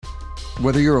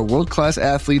Whether you're a world-class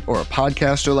athlete or a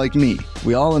podcaster like me,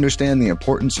 we all understand the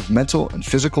importance of mental and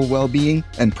physical well-being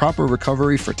and proper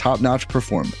recovery for top-notch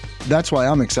performance. That's why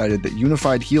I'm excited that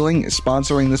Unified Healing is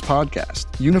sponsoring this podcast.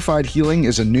 Unified Healing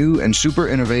is a new and super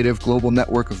innovative global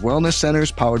network of wellness centers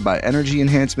powered by Energy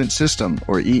Enhancement System,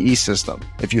 or EE System.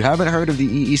 If you haven't heard of the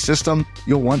EE System,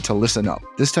 you'll want to listen up.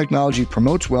 This technology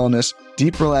promotes wellness,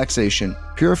 deep relaxation,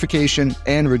 purification,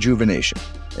 and rejuvenation.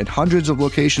 In hundreds of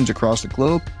locations across the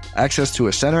globe, access to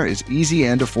a center is easy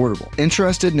and affordable.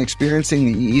 Interested in experiencing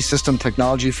the EE System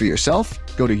technology for yourself?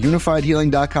 Go to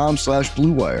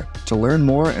unifiedhealing.com/bluewire to learn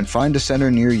more and find a center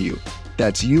near you.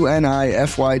 That's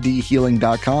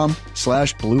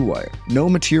unifydhealing.com/bluewire. No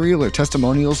material or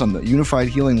testimonials on the Unified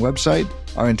Healing website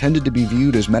are intended to be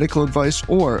viewed as medical advice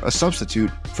or a substitute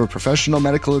for professional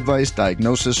medical advice,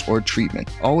 diagnosis, or treatment.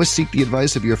 Always seek the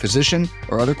advice of your physician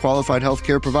or other qualified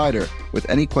healthcare provider with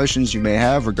any questions you may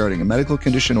have regarding a medical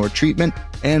condition or treatment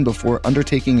and before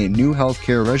undertaking a new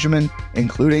healthcare regimen,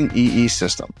 including EE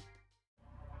System.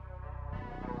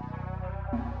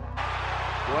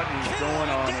 What is going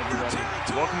on, everybody?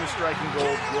 Welcome to Striking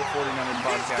Gold, your 49er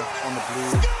podcast on the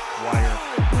Blue Wire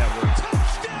Network.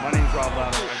 My name's Rob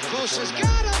Lauder. Close has got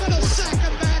him and a sack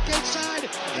him back inside the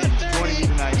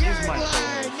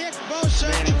 30-yard Nick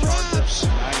Bosa drops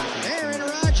Aaron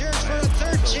Rodgers for a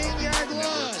 13-yard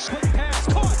loss. Quick pass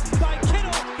caught by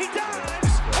Kittle. He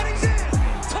dives and he's in.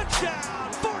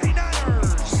 Touchdown,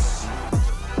 49ers. So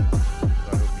I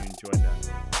hope you enjoyed that.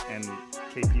 And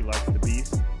KP likes the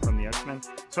beast from the X-Men.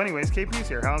 So anyways, KP's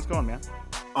here. How's it going, man?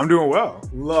 I'm doing well.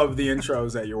 Love the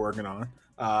intros that you're working on.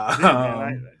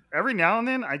 Man, every now and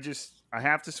then, I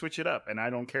have to switch it up, and I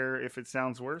don't care if it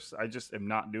sounds worse. I just am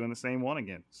not doing the same one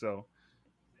again. So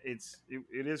it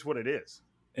is what it is.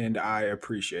 And I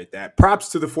appreciate that. Props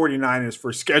to the 49ers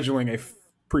for scheduling a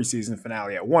preseason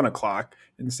finale at 1 o'clock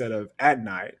instead of at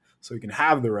night, so we can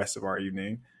have the rest of our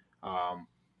evening. I'm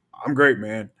great,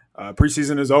 man.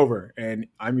 Preseason is over, and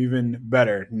I'm even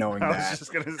better knowing that. I was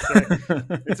just going to say,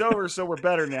 it's over, so we're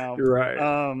better now. You're right.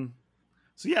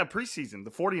 So, yeah, preseason, the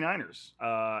 49ers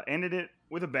ended it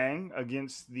with a bang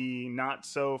against the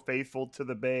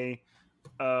not-so-faithful-to-the-Bay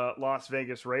Las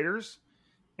Vegas Raiders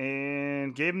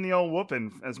and gave them the old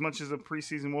whooping, as much as a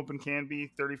preseason whooping can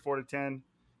be, 34-10.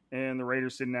 And the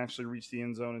Raiders didn't actually reach the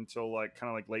end zone until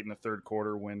kind of late in the third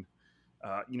quarter when,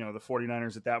 the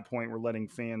 49ers at that point were letting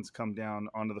fans come down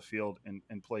onto the field and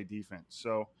play defense.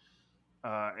 So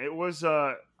it was,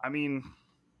 it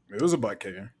was a butt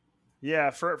kicker.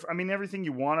 Yeah, everything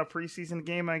you want a preseason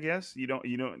game, I guess. You don't.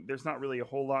 There's not really a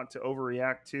whole lot to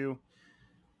overreact to,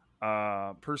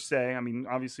 per se. I mean,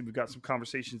 obviously we've got some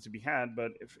conversations to be had,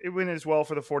 but if it went as well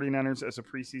for the 49ers as a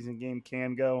preseason game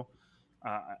can go,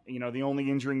 the only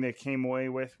injury they came away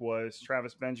with was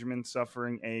Travis Benjamin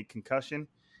suffering a concussion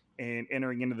and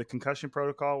entering into the concussion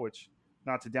protocol, which,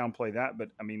 not to downplay that, but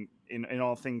I mean, in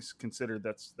all things considered,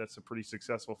 that's a pretty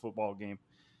successful football game.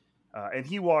 And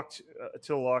he walked to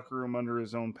the locker room under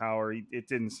his own power. It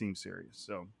didn't seem serious.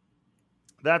 So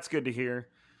that's good to hear.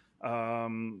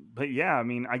 But yeah, I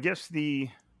mean, I guess the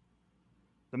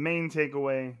main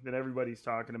takeaway that everybody's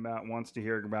talking about, wants to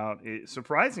hear about, it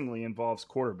surprisingly involves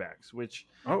quarterbacks, which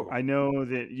I know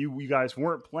that you guys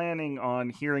weren't planning on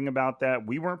hearing about that.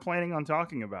 We weren't planning on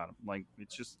talking about them.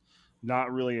 It's just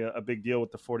not really a big deal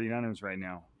with the 49ers right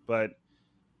now. But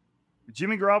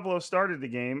Jimmy Garoppolo started the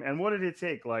game, and what did it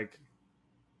take? 3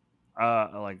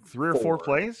 or 4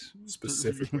 plays?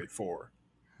 Specifically 4.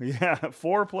 Yeah,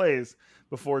 4 plays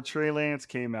before Trey Lance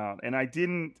came out. And I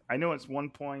know at one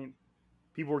point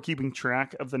people were keeping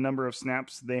track of the number of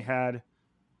snaps they had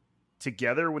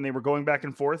together when they were going back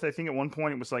and forth. I think at one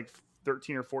point it was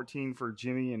 13 or 14 for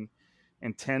Jimmy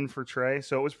and 10 for Trey.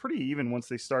 So it was pretty even once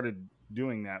they started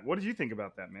doing that. What did you think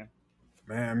about that, man?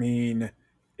 Man, I mean,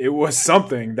 it was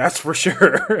something, that's for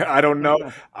sure. I don't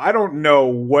know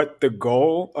what the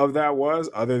goal of that was,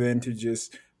 other than to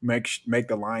just make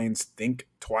the Lions think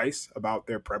twice about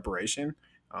their preparation,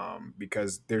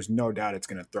 because there's no doubt it's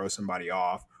going to throw somebody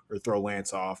off, or throw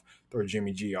Lance off, throw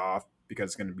Jimmy G off, because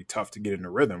it's going to be tough to get in a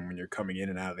rhythm when you're coming in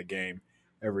and out of the game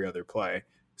every other play.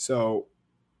 So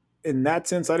in that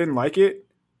sense, I didn't like it,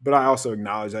 but I also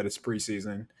acknowledge that it's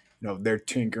preseason. They're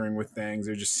tinkering with things.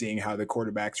 They're just seeing how the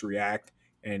quarterbacks react.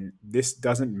 And this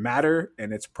doesn't matter,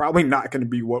 and it's probably not going to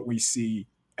be what we see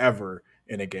ever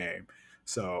in a game.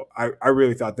 So I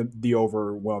really thought the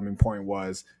overwhelming point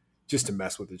was just to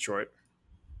mess with Detroit.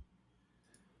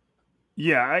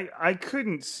 Yeah, I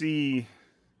couldn't see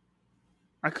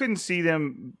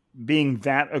them being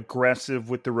that aggressive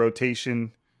with the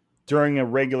rotation during a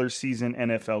regular season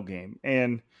NFL game.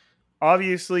 And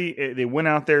obviously, they went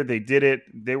out there, they did it.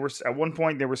 They were at one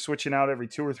point they were switching out every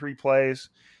 2 or 3 plays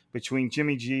between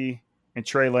Jimmy G and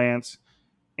Trey Lance.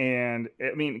 And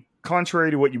I mean,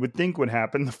 contrary to what you would think would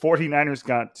happen, the 49ers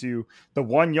got to the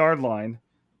 1 yard line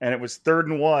and it was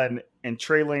 3rd and 1, and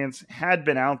Trey Lance had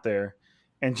been out there,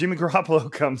 and Jimmy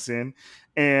Garoppolo comes in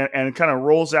and kind of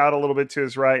rolls out a little bit to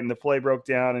his right, and the play broke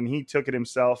down, and he took it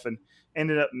himself and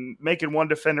ended up making one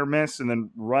defender miss and then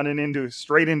running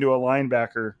straight into a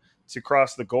linebacker to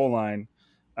cross the goal line.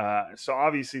 So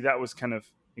obviously that was kind of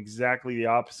exactly the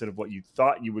opposite of what you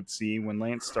thought you would see when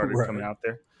Lance started coming out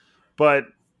there. But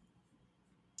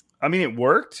I mean, it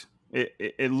worked.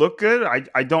 It looked good.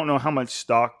 I don't know how much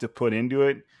stock to put into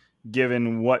it,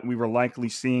 given what we were likely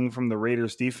seeing from the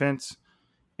Raiders defense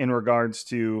in regards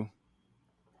to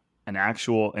an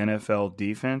actual NFL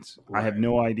defense. Right. I have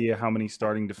no idea how many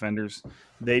starting defenders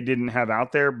they didn't have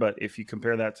out there, but if you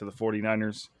compare that to the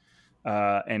 49ers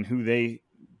and who they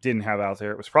didn't have out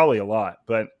there, it was probably a lot.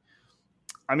 But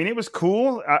I mean, it was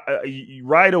cool.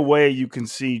 Right away, you can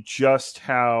see just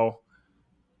how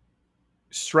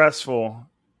stressful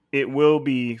it will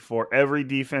be for every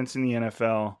defense in the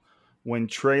NFL when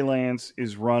Trey Lance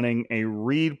is running a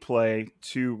read play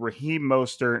to Raheem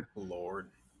Mostert. Lord.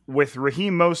 With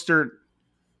Raheem Mostert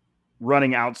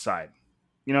running outside.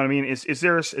 You know what I mean? Is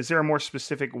there a more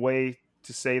specific way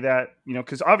to say that? You know,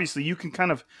 because obviously you can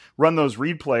kind of run those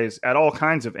read plays at all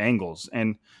kinds of angles,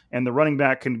 and the running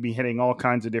back can be hitting all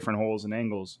kinds of different holes and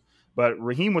angles. But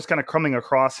Raheem was kind of coming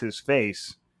across his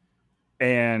face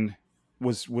and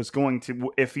was going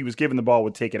to, if he was given the ball,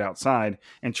 would take it outside.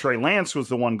 And Trey Lance was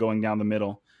the one going down the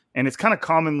middle. And it's kind of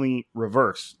commonly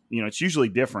reversed. You know, it's usually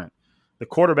different. The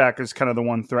quarterback is kind of the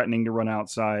one threatening to run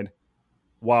outside,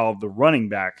 while the running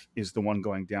back is the one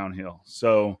going downhill.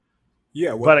 So,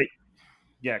 yeah, go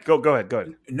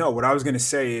ahead. No, what I was going to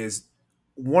say is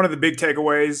one of the big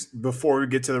takeaways before we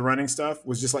get to the running stuff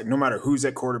was just like, no matter who's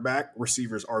at quarterback,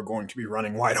 receivers are going to be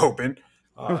running wide open.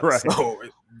 Right. So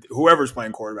whoever's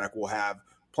playing quarterback will have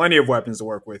plenty of weapons to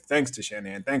work with, thanks to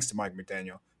Shanahan, thanks to Mike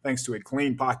McDaniel, thanks to a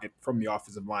clean pocket from the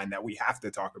offensive line that we have to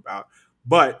talk about.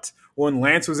 But when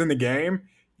Lance was in the game,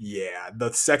 yeah,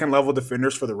 the second-level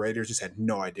defenders for the Raiders just had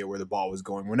no idea where the ball was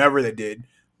going whenever they did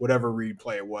whatever read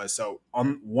play it was. So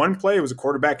on one play, it was a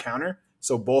quarterback counter.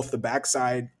 So both the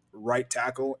backside right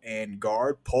tackle and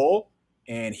guard pull,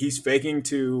 and he's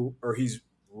he's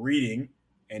reading,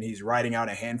 and he's writing out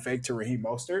a hand fake to Raheem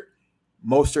Mostert.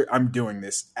 I'm doing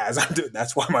this as I'm doing.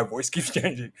 That's why my voice keeps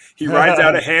changing. He rides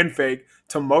out a hand fake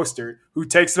to Mostert, who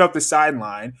takes it up the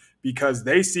sideline because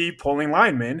they see pulling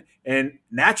linemen. And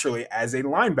naturally, as a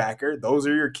linebacker, those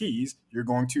are your keys. You're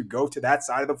going to go to that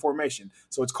side of the formation.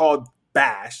 So it's called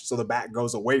bash. So the back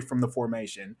goes away from the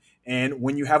formation. And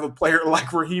when you have a player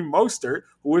like Raheem Mostert,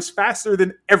 who is faster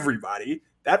than everybody,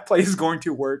 that play is going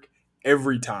to work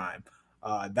every time.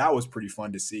 That was pretty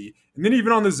fun to see. And then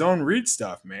even on the zone read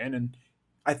stuff, man. And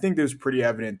I think it was pretty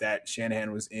evident that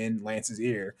Shanahan was in Lance's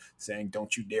ear saying,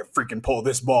 don't you dare freaking pull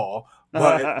this ball.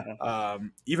 But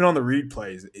even on the read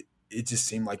plays, it just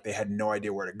seemed like they had no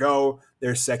idea where to go.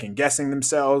 They're second-guessing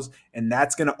themselves, and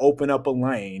that's going to open up a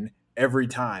lane every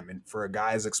time. And for a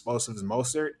guy as explosive as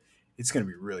Mostert, it's going to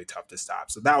be really tough to stop.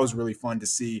 So that was really fun to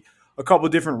see. A couple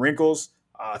of different wrinkles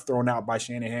thrown out by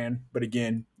Shanahan. But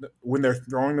again, when they're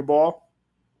throwing the ball,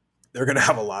 they're going to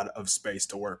have a lot of space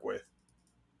to work with.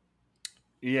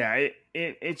 Yeah,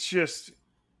 it's just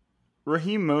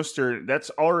Raheem Mostert,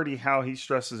 that's already how he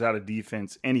stresses out a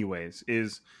defense anyways,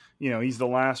 is, you know, he's the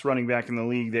last running back in the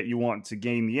league that you want to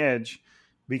gain the edge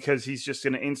because he's just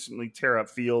going to instantly tear up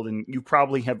field, and you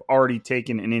probably have already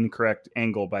taken an incorrect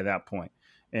angle by that point.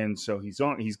 And so he's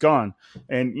gone.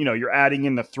 And, you know, you're adding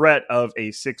in the threat of a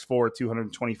 6'4",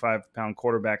 225-pound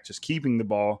quarterback just keeping the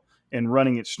ball and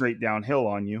running it straight downhill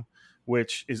on you,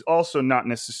 which is also not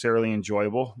necessarily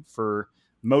enjoyable for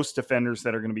most defenders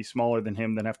that are going to be smaller than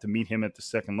him that have to meet him at the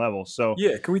second level. So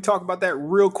yeah, can we talk about that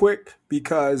real quick?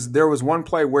 Because there was one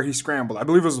play where he scrambled. I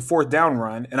believe it was a 4th down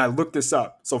run, and I looked this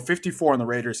up. So 54 on the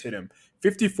Raiders hit him.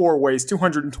 54 weighs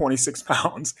 226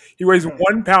 pounds. He weighs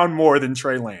 1 pound more than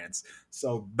Trey Lance.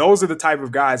 So those are the type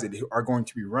of guys that are going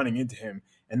to be running into him,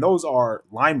 and those are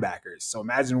linebackers. So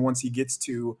imagine once he gets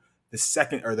to the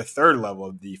second or the third level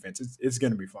of defense, it's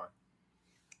going to be fun.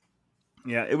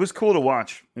 Yeah, it was cool to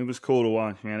watch. It was cool to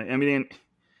watch, man. I mean,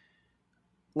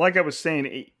 like I was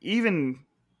saying, even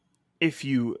if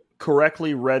you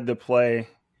correctly read the play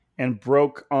and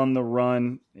broke on the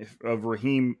run of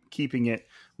Raheem keeping it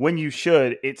when you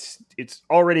should, it's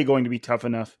already going to be tough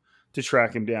enough to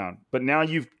track him down. But now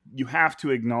you have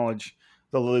to acknowledge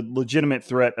the legitimate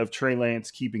threat of Trey Lance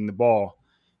keeping the ball.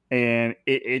 And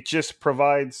it just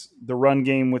provides the run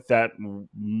game with that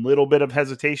little bit of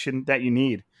hesitation that you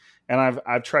need. And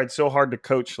I've tried so hard to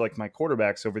coach like my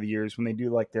quarterbacks over the years when they do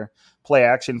like their play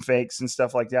action fakes and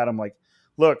stuff like that. I'm like,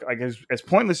 look, like as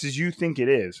pointless as you think it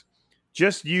is,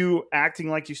 just you acting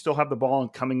like you still have the ball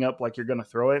and coming up like you're going to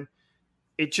throw it,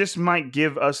 it just might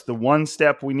give us the one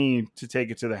step we need to take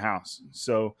it to the house.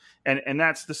 So, and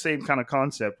that's the same kind of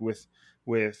concept with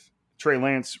Trey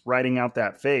Lance writing out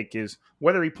that fake, is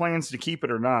whether he plans to keep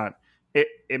it or not,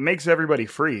 it makes everybody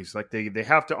freeze. Like they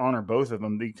have to honor both of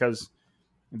them, because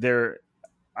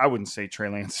I wouldn't say Trey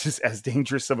Lance is as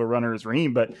dangerous of a runner as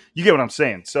Raheem, but you get what I'm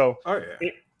saying. So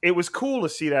it was cool to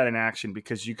see that in action,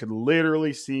 because you could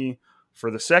literally see for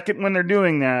the second when they're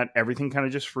doing that, everything kind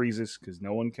of just freezes because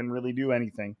no one can really do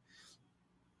anything.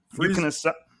 You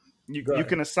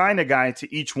can assign a guy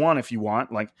to each one if you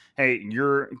want. Like, hey,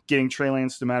 you're getting Trey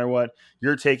Lance no matter what.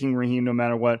 You're taking Raheem no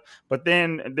matter what. But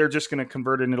then they're just going to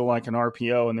convert it into like an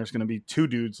RPO, and there's going to be two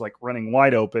dudes like running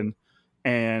wide open.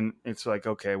 And it's like,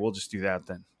 okay, we'll just do that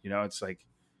then. It's like,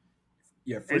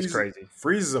 it's crazy.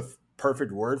 Freeze is a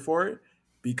perfect word for it,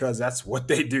 because that's what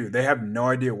they do. They have no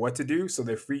idea what to do, so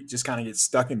their feet just kind of get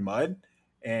stuck in mud.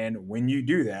 And when you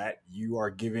do that, you are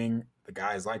giving the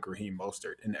guys like Raheem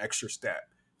Mostert an extra step.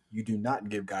 You do not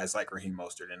give guys like Raheem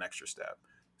Mostert an extra step.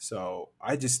 So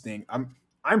I just think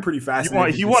I'm pretty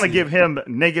fascinated. You want to give him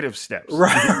negative steps.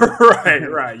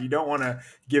 Right. You don't want to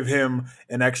give him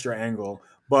an extra angle.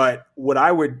 But what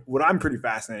I'm pretty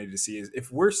fascinated to see is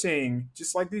if we're seeing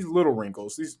just like these little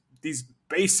wrinkles, these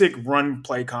basic run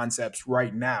play concepts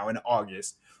right now in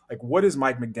August, like what is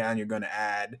Mike McDaniel going to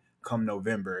add come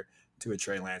November to a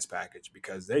Trey Lance package?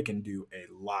 Because they can do a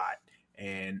lot.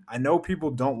 And I know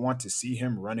people don't want to see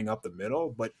him running up the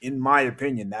middle, but in my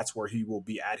opinion, that's where he will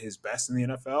be at his best in the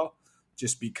NFL,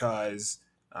 just because,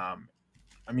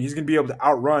 he's going to be able to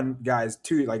outrun guys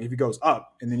too. Like if he goes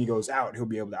up and then he goes out, he'll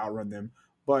be able to outrun them.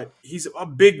 But he's a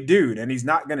big dude, and he's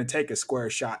not going to take a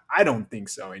square shot. I don't think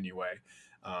so anyway.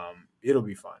 It'll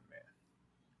be fun, man.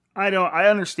 I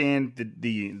understand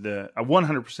I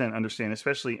 100% understand,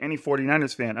 especially any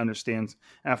 49ers fan understands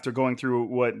after going through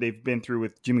what they've been through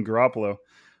with Jimmy Garoppolo,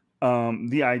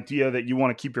 the idea that you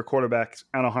want to keep your quarterbacks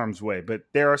out of harm's way. But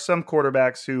there are some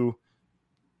quarterbacks who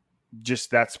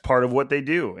just, that's part of what they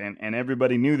do. And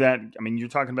everybody knew that. I mean, you're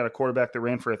talking about a quarterback that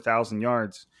ran for 1,000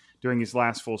 yards during his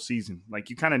last full season. Like,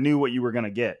 you kind of knew what you were going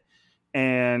to get.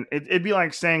 And it'd be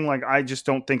like saying, like, I just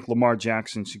don't think Lamar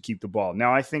Jackson should keep the ball.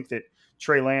 Now, I think that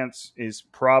Trey Lance is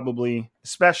probably,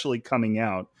 especially coming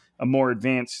out, a more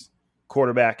advanced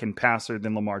quarterback and passer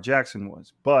than Lamar Jackson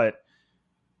was. But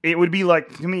it would be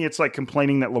like, to me, it's like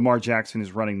complaining that Lamar Jackson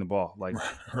is running the ball. Like,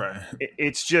 right.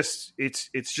 It's just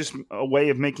a way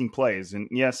of making plays. And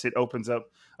yes, it opens up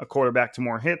a quarterback to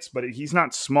more hits, but he's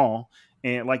not small.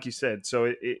 And like you said,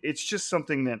 so it's just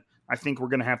something that I think we're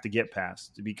going to have to get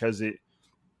past, because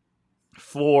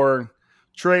for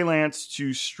Trey Lance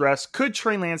to stress, could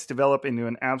Trey Lance develop into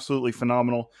an absolutely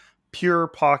phenomenal pure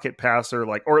pocket passer,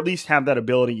 like, or at least have that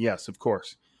ability? Yes, of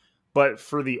course. But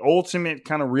for the ultimate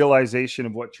kind of realization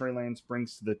of what Trey Lance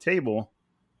brings to the table,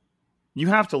 you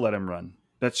have to let him run.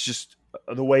 That's just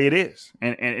the way it is.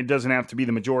 And it doesn't have to be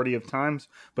the majority of times,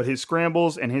 but his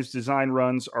scrambles and his design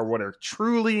runs are what are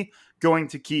truly going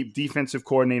to keep defensive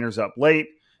coordinators up late.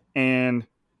 And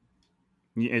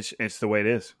it's the way it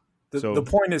is. The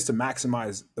point is to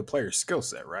maximize the player's skill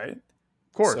set, right?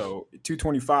 Of course. So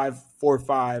 225,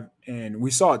 4.5, and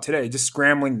we saw it today, just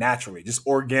scrambling naturally, just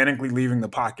organically leaving the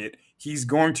pocket. He's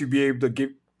going to be able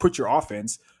to put your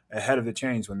offense ahead of the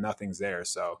chains when nothing's there.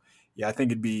 So, yeah, I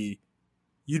think you'd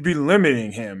be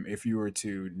limiting him if you were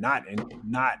to not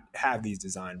have these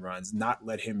design runs, not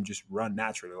let him just run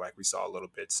naturally like we saw a little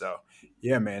bit. So,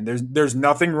 yeah, man, there's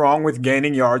nothing wrong with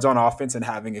gaining yards on offense and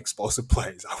having explosive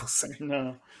plays, I will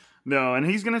say. No, and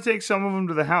he's going to take some of them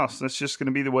to the house. That's just going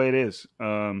to be the way it is.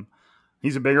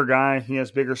 He's a bigger guy. He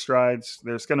has bigger strides.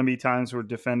 There's going to be times where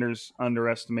defenders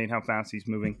underestimate how fast he's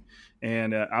moving,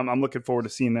 and I'm looking forward to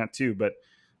seeing that too. But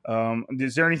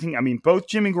is there anything? I mean, both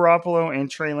Jimmy Garoppolo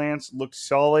and Trey Lance looked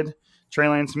solid. Trey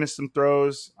Lance missed some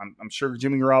throws. I'm sure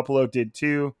Jimmy Garoppolo did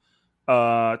too.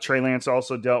 Trey Lance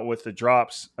also dealt with the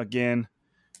drops again.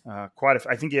 I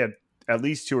think he had at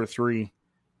least 2 or 3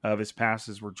 of his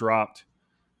passes were dropped.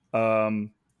 Are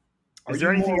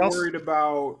there anything more else? Worried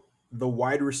about the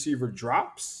wide receiver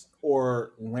drops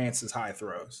or Lance's high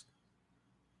throws?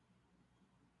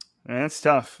 That's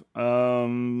tough.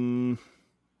 I'd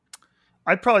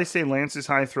probably say Lance's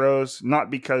high throws, not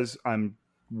because I'm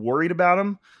worried about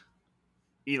him.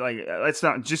 That's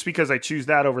not just because I choose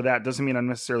that over that doesn't mean I'm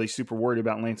necessarily super worried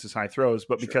about Lance's high throws,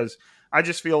 but because I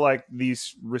just feel like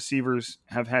these receivers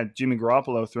have had Jimmy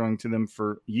Garoppolo throwing to them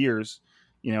for years,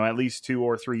 at least 2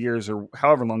 or 3 years or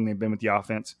however long they've been with the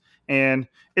offense. And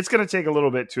it's going to take a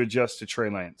little bit to adjust to Trey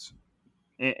Lance.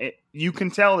 You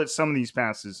can tell that some of these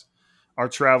passes are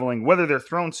traveling, whether they're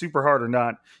thrown super hard or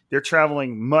not, they're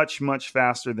traveling much, much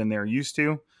faster than they're used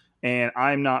to. And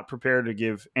I'm not prepared to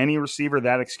give any receiver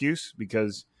that excuse,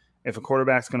 because if a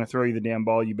quarterback's going to throw you the damn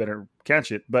ball, you better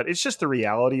catch it. But it's just the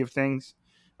reality of things.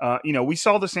 We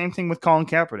saw the same thing with Colin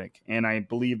Kaepernick, and I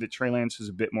believe that Trey Lance has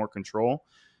a bit more control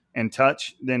and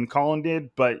touch than Colin did,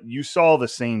 but you saw the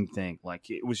same thing.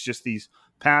 Like, it was just these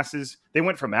passes. They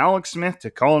went from Alex Smith to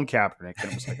Colin Kaepernick,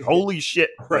 and it was like, holy shit.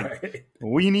 Right.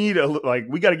 Like,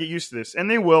 we got to get used to this.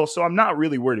 And they will, so I'm not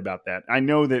really worried about that. I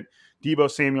know that Deebo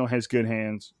Samuel has good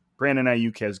hands. Brandon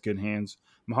Ayuk has good hands.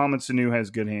 Mohamed Sanu has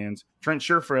good hands. Trent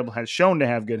Sherfield has shown to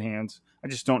have good hands. I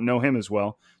just don't know him as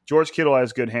well. George Kittle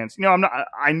has good hands.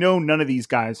 I know none of these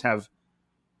guys have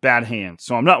bad hands,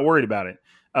 so I'm not worried about it.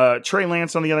 Trey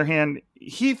Lance, on the other hand,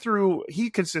 he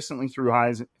consistently threw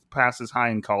passes high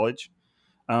in college.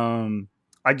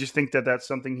 I just think that that's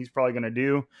something he's probably going to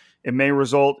do. It may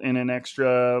result in an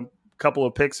extra couple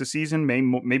of picks a season,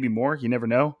 maybe more. You never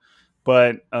know.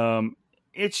 But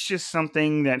it's just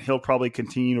something that he'll probably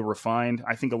continue to refine.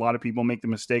 I think a lot of people make the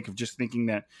mistake of just thinking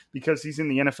that because he's in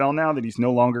the NFL now that he's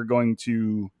no longer going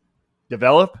to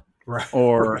develop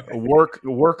or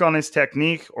work on his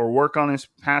technique or work on his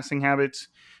passing habits.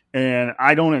 And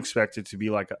I don't expect it to be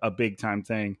like a big time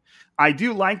thing. I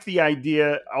do like the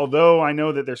idea, although I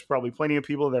know that there's probably plenty of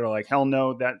people that are like, hell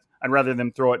no, that I'd rather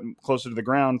them throw it closer to the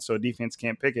ground so a defense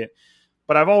can't pick it.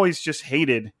 But I've always just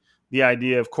hated the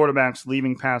idea of quarterbacks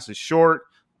leaving passes short,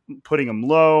 putting them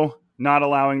low, not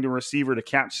allowing the receiver to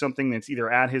catch something that's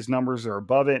either at his numbers or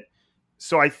above it.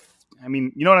 So I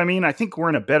mean, you know what I mean? I think we're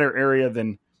in a better area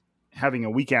than having a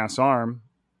weak ass arm.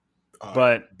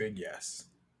 But big yes.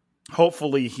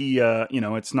 Hopefully he,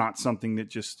 it's not something that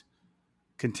just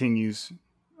continues.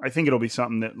 I think it'll be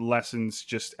something that lessens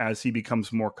just as he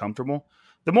becomes more comfortable.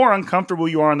 The more uncomfortable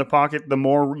you are in the pocket, the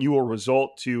more you will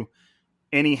result to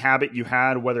any habit you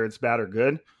had, whether it's bad or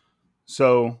good.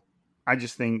 So I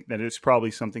just think that it's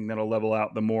probably something that'll level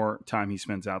out the more time he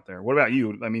spends out there. What about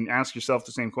you? I mean, ask yourself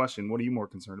the same question. What are you more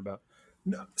concerned about?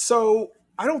 No, so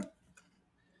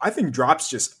I think drops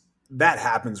just, that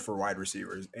happens for wide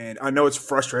receivers. And I know it's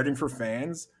frustrating for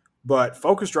fans, but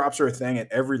focus drops are a thing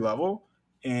at every level.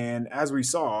 And as we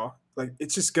saw, like,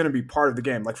 it's just going to be part of the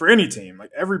game. Like, for any team,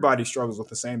 like, everybody struggles with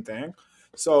the same thing.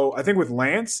 So I think with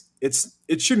Lance,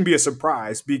 it shouldn't be a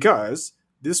surprise, because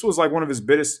this was like one of his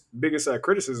biggest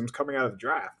criticisms coming out of the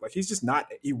draft. Like,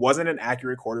 he wasn't an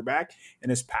accurate quarterback, and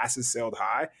his passes sailed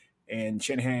high. And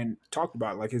Shanahan talked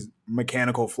about like his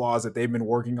mechanical flaws that they've been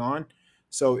working on.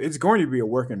 So it's going to be a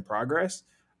work in progress.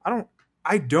 I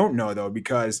don't know though,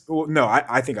 because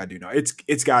I think I do know.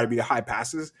 It's got to be the high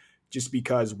passes, just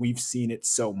because we've seen it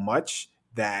so much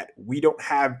that we don't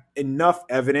have enough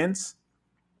evidence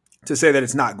to say that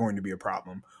it's not going to be a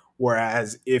problem.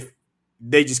 Whereas if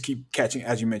they just keep catching,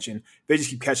 as you mentioned, they just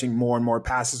keep catching more and more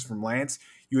passes from Lance,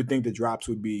 you would think the drops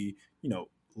would be,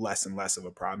 less and less of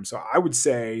a problem. So I would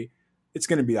say it's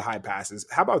going to be the high passes.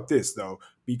 How about this though?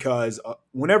 Because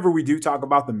whenever we do talk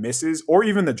about the misses or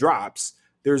even the drops,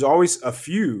 there's always a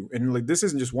few, and like, this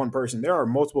isn't just one person. There are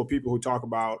multiple people who talk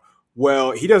about,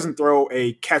 well, he doesn't throw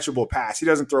a catchable pass. He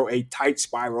doesn't throw a tight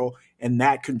spiral, and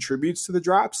that contributes to the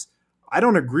drops. I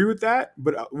don't agree with that,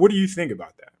 but what do you think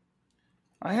about that?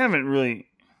 I haven't really.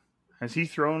 Has he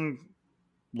thrown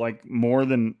like more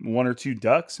than one or two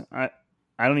ducks? I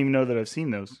don't even know that I've seen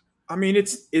those. I mean,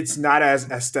 it's not as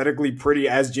aesthetically pretty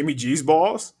as Jimmy G's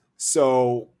balls,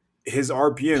 so his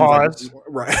RPM. Pause.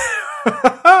 Right.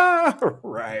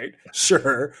 Right.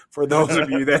 Sure. For those of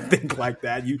you that think like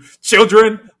that, you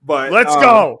children, but let's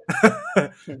go.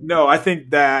 No, I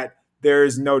think that there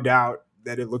is no doubt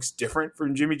that it looks different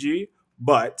from Jimmy G,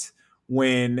 but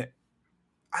when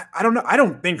I don't know, I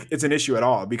don't think it's an issue at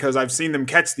all, because I've seen them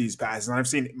catch these passes, and I've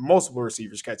seen multiple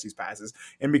receivers catch these passes.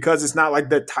 And because it's not like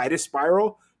the tightest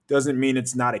spiral doesn't mean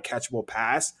it's not a catchable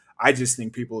pass. I just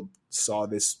think people saw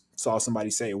somebody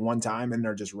say it one time and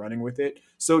they're just running with it.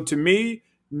 So to me,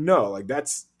 no, like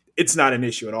it's not an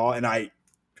issue at all. And I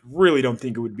really don't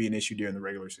think it would be an issue during the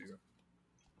regular season.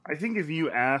 I think if you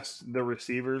asked the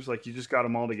receivers, like you just got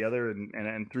them all together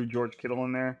and threw George Kittle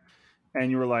in there,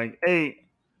 and you were like, hey,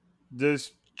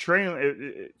 does Trey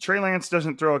Lance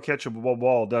doesn't throw a catchable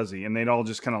ball, does he? And they'd all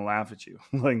just kind of laugh at you.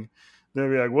 Like, they'd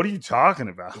be like, what are you talking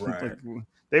about? Right. Like,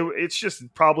 it's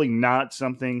just probably not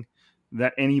something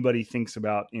that anybody thinks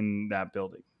about in that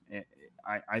building.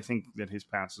 I think that his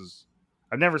passes,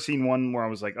 I've never seen one where I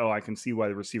was like, oh, I can see why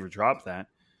the receiver dropped that,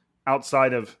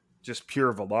 outside of just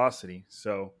pure velocity.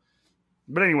 So,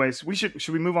 but anyways, should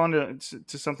we move on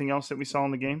to something else that we saw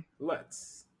in the game?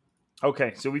 Let's.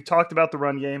 Okay, so we've talked about the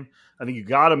run game. I think you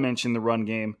got to mention the run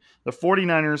game. The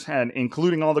 49ers had,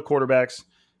 including all the quarterbacks,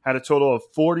 had a total of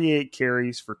 48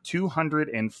 carries for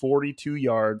 242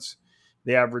 yards.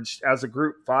 They averaged, as a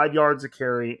group, 5 yards a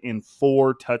carry and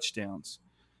 4 touchdowns.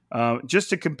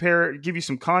 Just to give you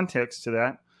some context to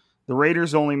that, the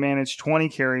Raiders only managed 20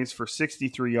 carries for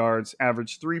 63 yards,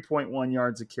 averaged 3.1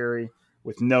 yards a carry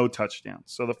with no touchdowns.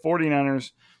 So the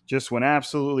 49ers just went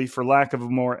absolutely, for lack of a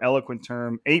more eloquent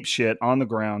term, ape shit on the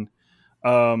ground.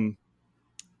 Anytime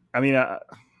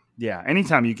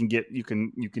you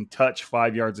can touch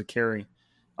 5 yards a carry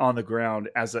on the ground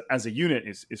as a unit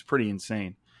is pretty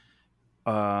insane.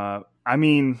 I'm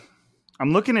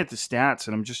looking at the stats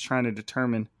and I'm just trying to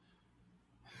determine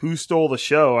who stole the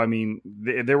show. I mean,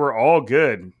 they were all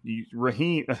good.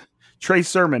 Trey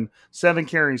Sermon, 7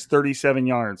 carries, 37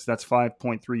 yards. That's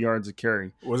 5.3 yards a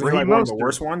carry. Was he like one of the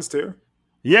worst ones too?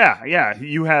 Yeah.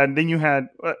 You had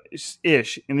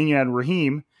Ish, and then you had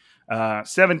Raheem,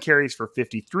 7 carries for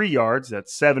 53 yards.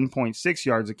 That's 7.6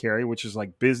 yards a carry, which is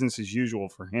like business as usual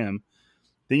for him.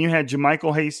 Then you had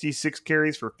Jermichael Hasty, 6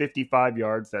 carries for 55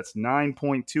 yards. That's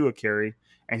 9.2 a carry,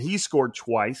 and he scored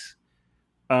twice.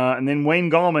 And then Wayne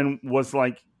Gallman was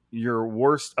like your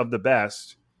worst of the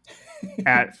best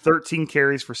at 13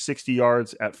 carries for 60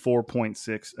 yards at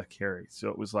 4.6 a carry. So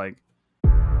it was like,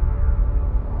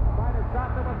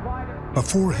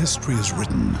 before history is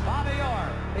written,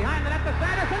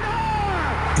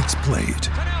 it's played.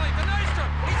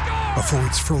 Before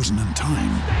it's frozen in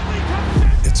time,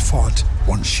 it's fought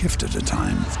one shift at a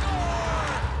time.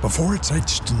 Before it's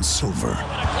etched in silver,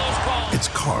 it's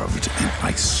carved in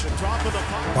ice.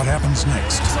 What happens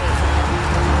next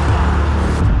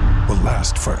will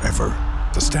last forever.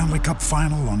 The Stanley Cup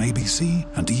Final on ABC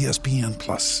and ESPN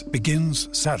Plus begins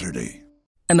Saturday.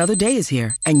 Another day is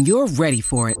here, and you're ready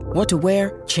for it. What to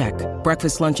wear? Check.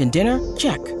 Breakfast, lunch, and dinner?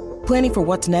 Check. Planning for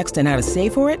what's next and how to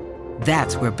save for it?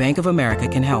 That's where Bank of America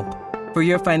can help. For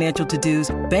your financial to-dos,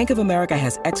 Bank of America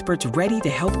has experts ready to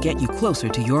help get you closer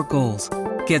to your goals.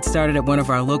 Get started at one of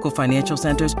our local financial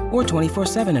centers or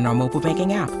 24/7 in our mobile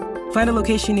banking app. Find a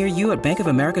location near you at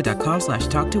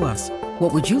bankofamerica.com/talktous.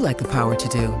 What would you like the power to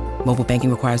do? Mobile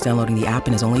banking requires downloading the app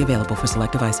and is only available for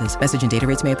select devices. Message and data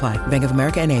rates may apply. Bank of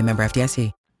America N.A., member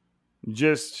FDIC.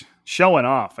 Just showing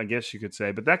off, I guess you could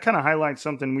say. But that kind of highlights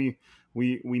something we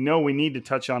know we need to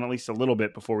touch on at least a little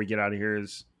bit before we get out of here.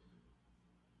 Is,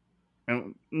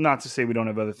 and not to say we don't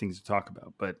have other things to talk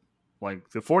about, but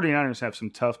like the 49ers have some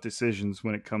tough decisions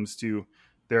when it comes to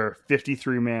their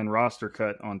 53-man roster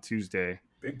cut on Tuesday.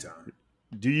 Big time.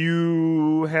 Do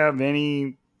you have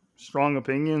any strong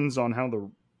opinions on how the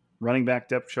running back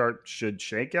depth chart should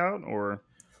shake out? Or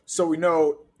so we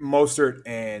know Mostert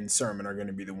and Sermon are going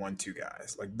to be the 1-2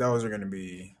 guys. Like those are going to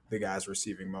be the guys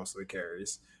receiving most of the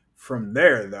carries. From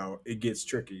there, though, it gets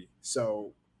tricky.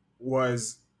 So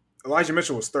Elijah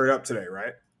Mitchell was third up today,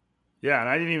 right? Yeah, and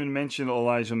I didn't even mention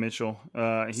Elijah Mitchell.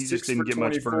 He just didn't get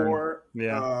much burn.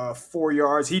 Yeah, 4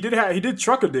 yards. He did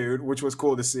truck a dude, which was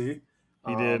cool to see.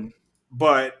 He did,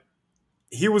 but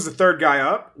he was the third guy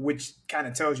up, which kind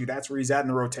of tells you that's where he's at in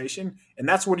the rotation, and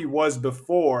that's what he was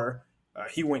before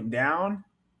he went down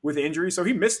with injury. So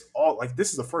he missed all. Like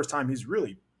this is the first time he's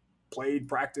really played,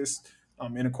 practiced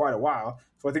in quite a while.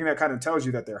 So I think that kind of tells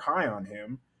you that they're high on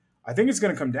him. I think it's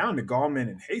going to come down to Gallman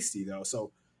and Hasty though.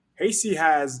 So Hasty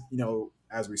has,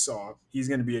 as we saw, he's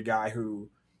going to be a guy who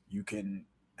you can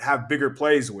have bigger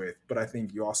plays with, but I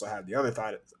think you also have the other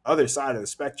side of the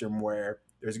spectrum where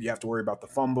you have to worry about the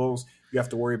fumbles. You have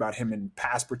to worry about him in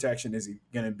pass protection. Is he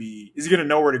going to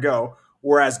know where to go?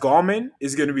 Whereas Gallman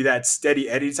is going to be that steady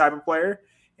Eddie type of player,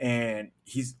 and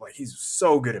he's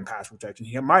so good in pass protection.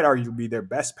 He might arguably be their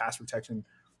best pass protection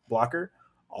blocker,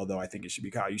 although I think it should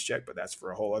be Kyle Juszczyk, but that's for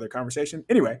a whole other conversation.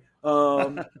 Anyway,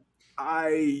 I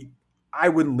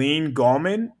would lean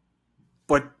Gallman,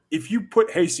 but if you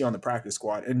put Hasty on the practice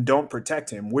squad and don't protect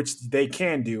him, which they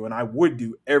can do, and I would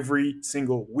do every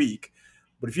single week,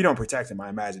 but if you don't protect him, I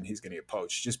imagine he's going to get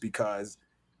poached just because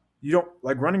you don't –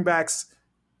 like running backs,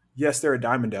 yes, they're a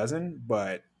dime a dozen,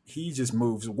 but he just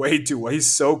moves way too well.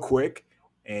 He's so quick,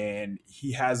 and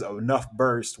he has enough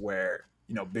burst where,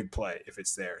 big play if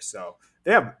it's there. So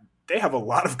they have a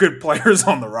lot of good players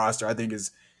on the roster, I think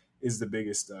is the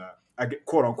biggest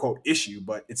quote-unquote issue,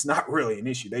 but it's not really an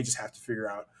issue. They just have to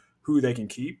figure out who they can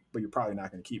keep, but you're probably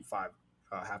not going to keep 5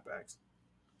 halfbacks.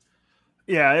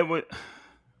 Yeah, it would.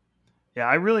 Yeah,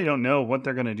 I really don't know what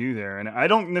they're going to do there. And I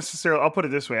don't necessarily, I'll put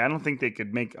it this way, I don't think they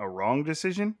could make a wrong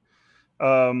decision.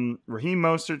 Raheem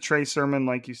Mostert, Trey Sermon,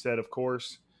 like you said, of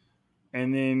course.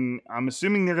 And then I'm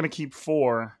assuming they're going to keep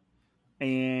 4.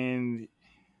 And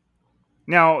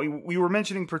now we were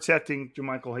mentioning protecting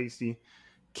JaMychal Hasty.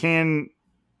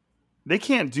 They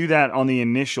can't do that on the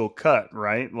initial cut,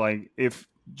 right? Like if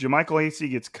JaMychal Hasty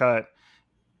gets cut,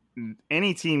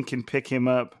 any team can pick him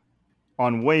up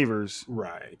on waivers,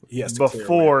 right? He has to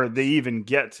before they even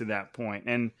get to that point.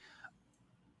 And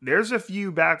there's a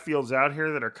few backfields out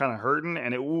here that are kind of hurting,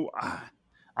 and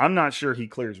I'm not sure he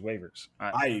clears waivers.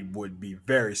 I would be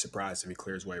very surprised if he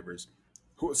clears waivers.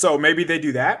 So maybe they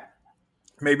do that.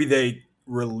 Maybe they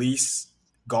release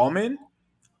Gallman,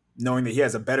 knowing that he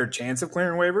has a better chance of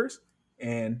clearing waivers,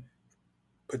 and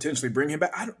potentially bring him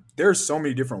back. There's so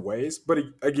many different ways, but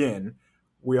again,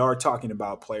 we are talking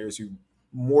about players who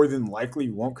more than likely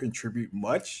won't contribute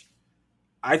much.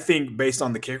 I think based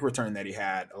on the kick return that he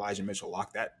had, Elijah Mitchell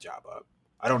locked that job up.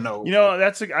 I don't know.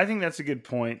 I think that's a good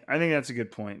point. I think that's a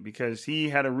good point because he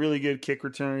had a really good kick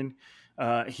return.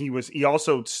 He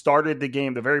also started the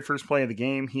game, the very first play of the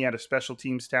game. He had a special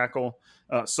teams tackle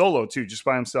solo too, just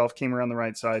by himself, came around the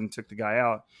right side and took the guy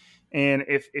out. And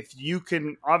if you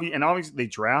can, obviously they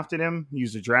drafted him,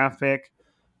 used a draft pick.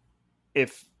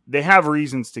 If they have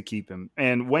reasons to keep him,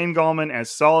 and Wayne Gallman, as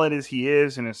solid as he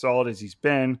is and as solid as he's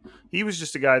been, he was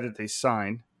just a guy that they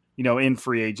signed, in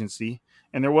free agency.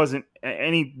 And there wasn't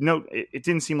any note. It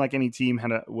didn't seem like any team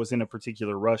was in a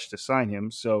particular rush to sign him.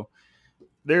 So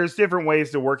there's different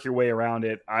ways to work your way around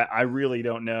it. I really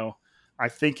don't know. I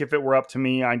think if it were up to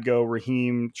me, I'd go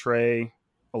Raheem, Trey,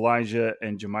 Elijah,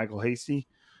 and JaMychal Hasty,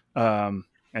 and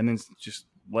then just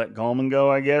let Gallman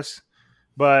go, I guess.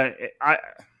 But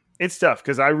it's tough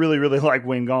because I really, really like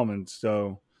Wayne Gallman.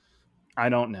 So I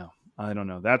don't know.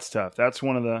 That's tough. That's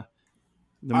one of the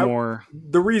more.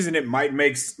 The reason it might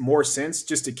make more sense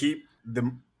just to keep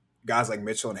the guys like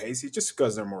Mitchell and Hasty, just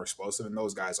because they're more explosive and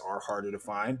those guys are harder to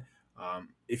find.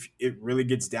 If it really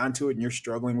gets down to it and you're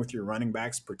struggling with your running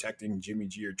backs protecting Jimmy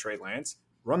G or Trey Lance,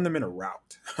 run them in a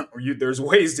route. There's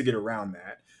ways to get around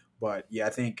that. But yeah, I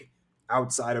think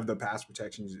outside of the pass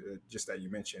protections, just that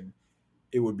you mentioned,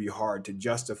 it would be hard to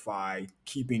justify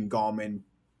keeping Gallman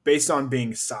based on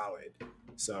being solid.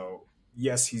 So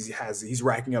yes, he's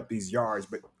racking up these yards,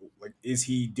 but like, is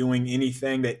he doing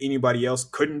anything that anybody else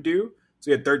couldn't do?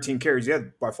 So he had 13 carries. He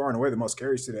had by far and away the most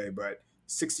carries today, but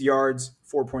 60 yards,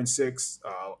 4.6,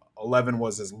 11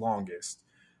 was his longest.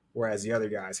 Whereas the other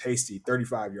guys, Hasty,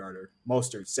 35-yarder,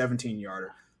 Mostert,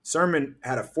 17-yarder. Sermon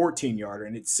had a 14-yarder,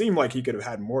 and it seemed like he could have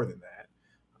had more than that.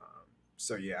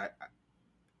 So, yeah,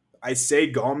 I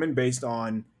say Gallman based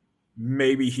on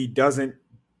maybe he doesn't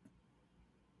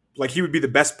 – like he would be the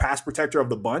best pass protector of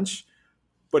the bunch,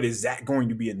 but is that going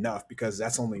to be enough? Because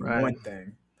that's only one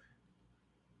thing.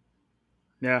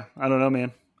 Yeah, I don't know,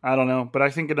 man. I don't know. But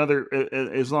I think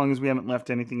as long as we haven't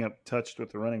left anything untouched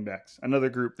with the running backs, another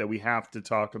group that we have to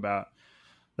talk about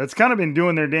that's kind of been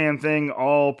doing their damn thing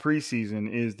all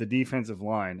preseason is the defensive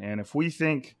line. And if we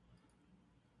think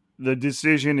the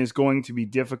decision is going to be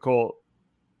difficult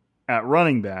at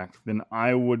running back, then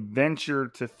I would venture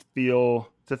to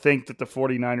think that the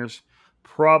 49ers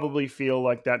probably feel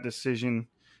like that decision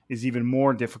is even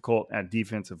more difficult at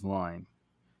defensive line.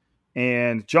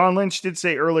 And John Lynch did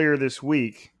say earlier this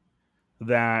week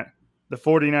that the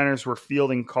 49ers were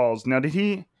fielding calls. Now, did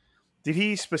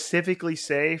he specifically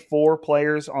say 4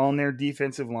 players on their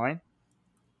defensive line?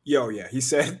 Yeah. He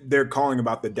said they're calling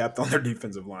about the depth on their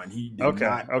defensive line. He did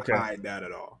not hide that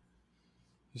at all.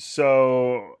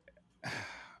 So,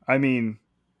 I mean,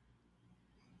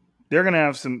 they're gonna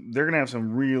have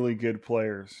some really good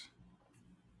players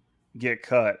get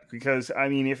cut because, I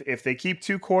mean, if they keep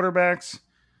 2 quarterbacks,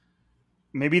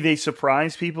 maybe they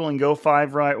surprise people and go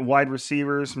 5 wide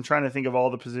receivers. I'm trying to think of all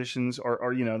the positions,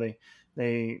 or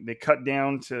they cut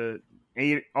down to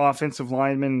 8 offensive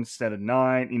linemen instead of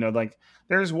 9. Like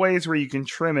there's ways where you can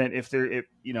trim it if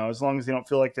as long as they don't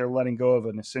feel like they're letting go of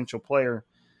an essential player.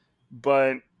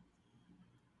 But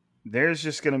there's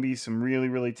just going to be some really,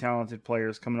 really talented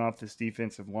players coming off this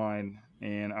defensive line,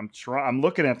 and I'm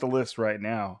looking at the list right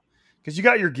now because you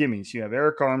got your gimmies. You have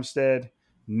Eric Armstead,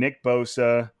 Nick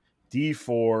Bosa, D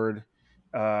Ford.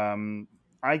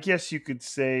 I guess you could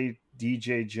say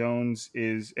DJ Jones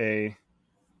is a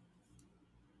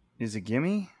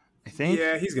gimme, I think.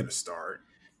 Yeah, he's going to start.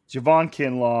 Javon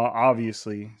Kinlaw,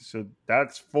 obviously. So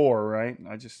that's 4, right?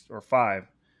 Or 5.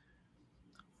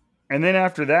 And then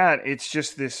after that, it's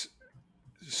just this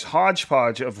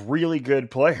hodgepodge of really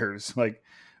good players. Like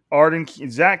Arden,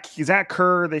 Zach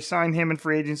Kerr, they signed him in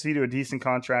free agency to a decent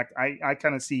contract. I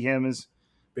kind of see him as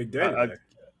Big day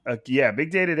today.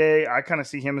 big day today. I kind of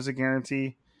see him as a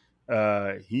guarantee.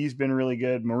 He's been really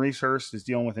good. Maurice Hurst is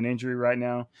dealing with an injury right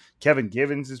now. Kevin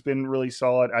Givens has been really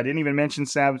solid. I didn't even mention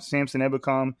Samson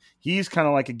Ebukam. He's kind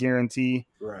of like a guarantee.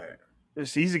 Right.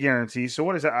 He's a guarantee. So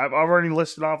what is that? I've already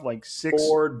listed off like 6.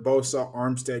 Ford, Bosa,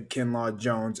 Armstead, Kinlaw,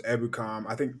 Jones, Ebukam.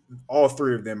 I think all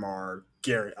 3 of them are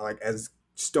like as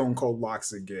stone cold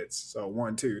locks it gets. So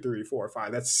 1, 2, 3, 4,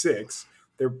 5. That's 6.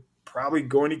 They're probably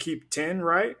going to keep 10,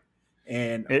 right?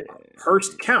 And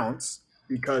Hurst counts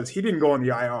because he didn't go on the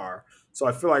IR. So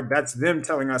I feel like that's them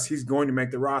telling us he's going to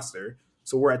make the roster.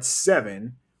 So we're at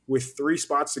 7 with 3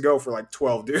 spots to go for like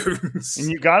 12 dudes. And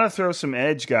you got to throw some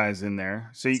edge guys in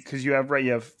there. So because you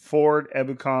have Ford,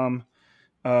 Ebukam,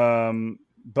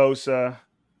 Bosa.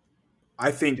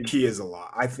 I think Key is a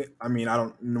lock. I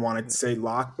don't want to say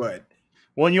lock, but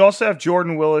well, and you also have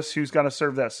Jordan Willis, who's got to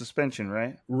serve that suspension,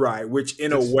 right? Right, which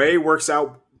in a way works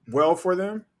out well for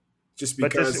them. Just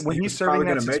because when he's serving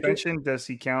that suspension, does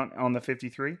he count on the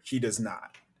 53? He does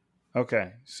not.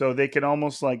 Okay, so they could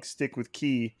almost like stick with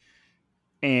Key,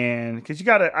 and because you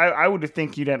got to, I would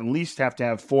think you'd at least have to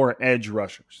have 4 edge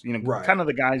rushers. You know, right. Kind of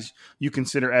the guys you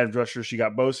consider edge rushers. You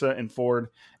got Bosa and Ford,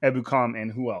 Ebukam,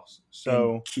 and who else?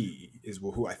 So and Key is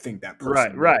who I think that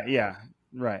person. Right, yeah,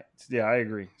 I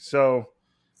agree. So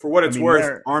for what it's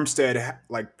worth, Armstead,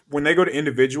 like when they go to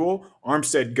individual,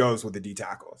 Armstead goes with the D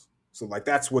tackles. So, like,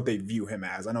 that's what they view him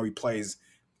as. I know he plays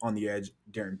on the edge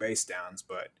during base downs,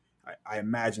 but I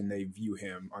imagine they view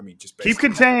him, just keep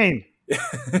contained.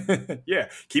 Yeah,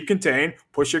 keep contained.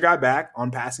 Push your guy back. On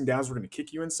passing downs, we're going to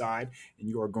kick you inside, and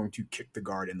you are going to kick the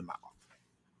guard in the mouth.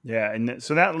 Yeah, and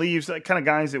so that leaves that kind of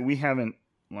guys that we haven't,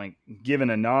 like, given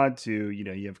a nod to. You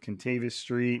know, you have Contavious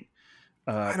Street,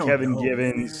 Kevin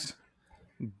Givens,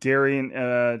 Darian,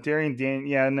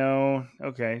 yeah, no.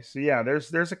 Okay. So yeah,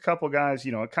 there's a couple guys,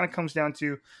 you know, it kind of comes down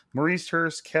to Maurice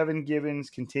Hurst, Kevin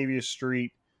Givens, Contavious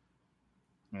Street.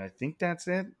 And I think that's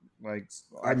it. Like,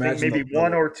 I think maybe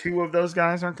 1 or 2 of those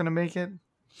guys aren't going to make it.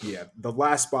 Yeah. The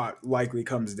last spot likely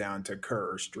comes down to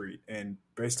Kerr or Street. And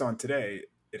based on today,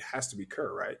 it has to be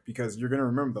Kerr, right? Because you're going to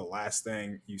remember the last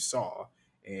thing you saw,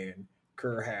 and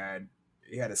Kerr had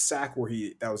a sack where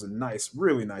that was a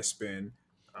really nice spin.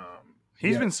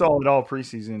 He's been solid all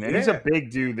preseason, and he's a big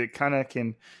dude that kind of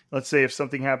can, let's say if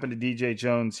something happened to DJ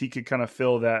Jones, he could kind of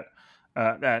fill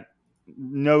that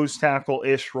nose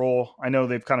tackle-ish role. I know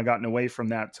they've kind of gotten away from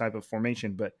that type of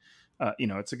formation, but, you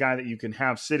know, it's a guy that you can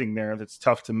have sitting there that's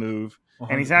tough to move. 100%.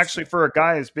 And he's actually, for a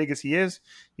guy as big as he is,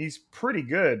 he's pretty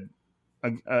good,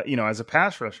 you know, as a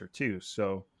pass rusher too.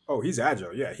 So, he's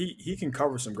agile. Yeah, he can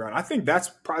cover some ground. I think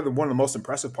that's probably one of the most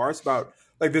impressive parts about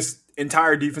like this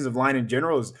entire defensive line in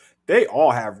general is they all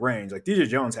have range. Like DJ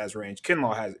Jones has range.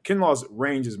 Kinlaw's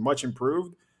range is much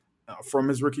improved from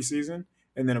his rookie season.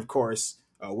 And then, of course,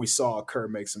 we saw Kerr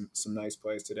make some nice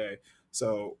plays today.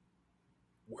 So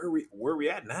where are we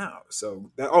at now?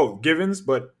 So Givens,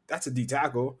 but that's a D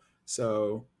tackle.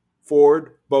 So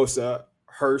Ford, Bosa,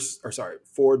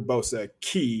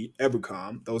 Key,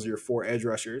 Ebukam. Those are your 4 edge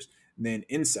rushers. And then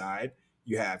inside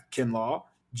you have Kinlaw,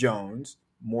 Jones,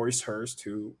 Maurice Hurst,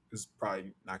 who is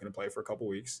probably not going to play for a couple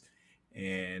weeks.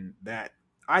 And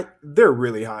they're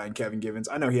really high on Kevin Givens.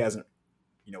 I know he hasn't,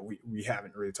 you know, we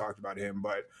haven't really talked about him,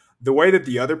 but the way that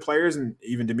the other players and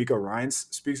even D'Amico Ryans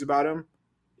speaks about him,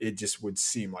 it just would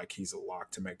seem like he's a lock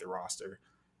to make the roster.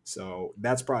 So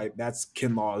that's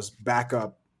Kinlaw's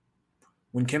backup.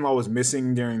 When Kinlaw was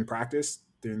missing during practice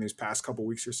during these past couple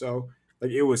weeks or so,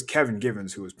 like it was Kevin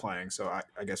Givens who was playing. So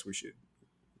I guess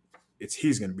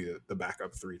he's going to be the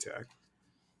backup 3 tech.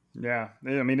 Yeah.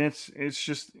 I mean, it's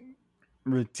just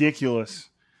ridiculous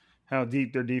how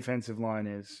deep their defensive line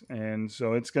is. And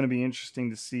so it's going to be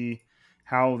interesting to see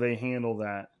how they handle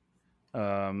that.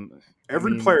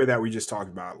 Every player that we just talked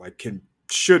about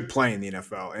should play in the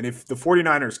NFL. And if the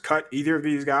 49ers cut either of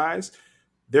these guys,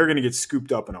 they're going to get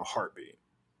scooped up in a heartbeat.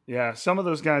 Yeah, some of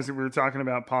those guys that we were talking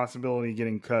about possibility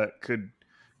getting cut could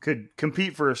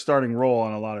compete for a starting role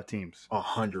on a lot of teams.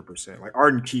 100%. Like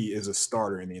Arden Key is a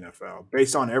starter in the NFL.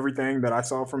 Based on everything that I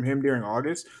saw from him during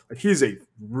August, like he's a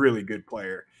really good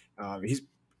player.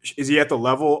 Is he at the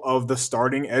level of the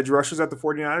starting edge rushers that the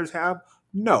 49ers have?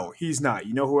 No, he's not.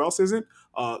 You know who else isn't?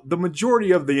 The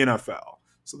majority of the NFL.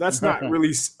 So that's not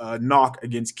really a knock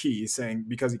against Key saying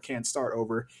because he can't start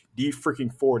over D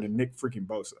freaking Ford and Nick freaking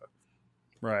Bosa.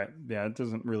 Right. Yeah, it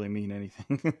doesn't really mean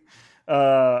anything.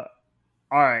 All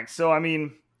right. So, I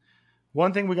mean,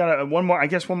 one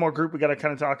more group we got to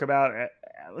kind of talk about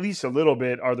at least a little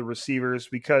bit, are the receivers,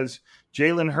 because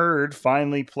Jalen Hurd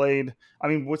finally played. I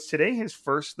mean, what's today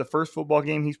the first football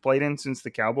game he's played in since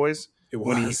the Cowboys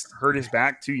when he hurt his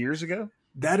back 2 years ago?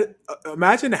 That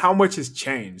imagine how much has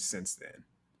changed since then.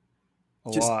 A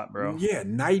lot, bro. Yeah,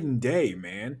 night and day,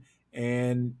 man.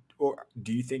 And or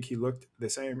do you think he looked the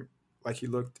same like he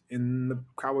looked in the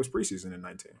Cowboys preseason in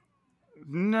 19?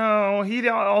 No, he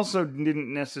also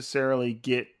didn't necessarily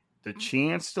get the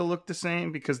chance to look the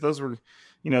same, because those were,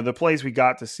 the plays we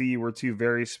got to see were two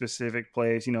very specific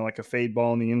plays, like a fade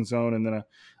ball in the end zone and then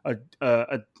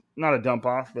a not a dump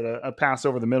off, but a pass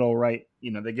over the middle, right?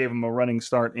 They gave him a running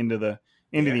start into the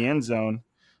end zone.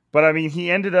 But I mean,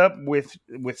 he ended up with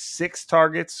 6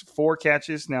 targets, 4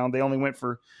 catches. Now they only went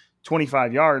for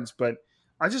 25 yards, but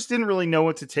I just didn't really know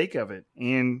what to take of it.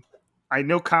 And I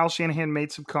know Kyle Shanahan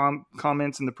made some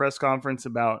comments in the press conference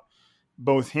about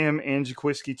both him and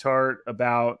Jaquiski Tartt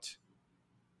about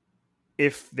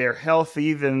if they're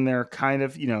healthy, then they're kind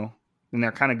of, then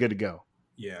they're kind of good to go.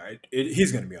 Yeah,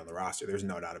 he's going to be on the roster. There's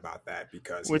no doubt about that,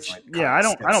 because I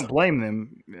don't blame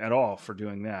them at all for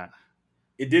doing that.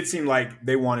 It did seem like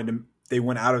they wanted him. They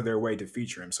went out of their way to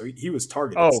feature him, so he was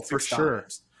targeted. Oh, 6 for sure.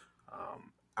 times.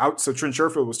 So Trent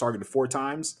Sherfield was targeted 4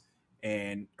 times,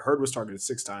 and Hurd was targeted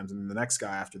 6 times, and the next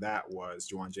guy after that was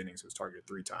Juwan Jennings, who was targeted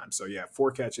 3 times. So yeah,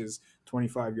 4 catches,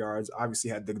 25 yards. Obviously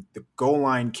had the goal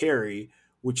line carry,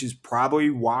 which is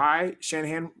probably why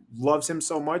Shanahan loves him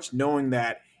so much, knowing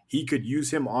that he could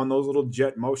use him on those little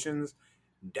jet motions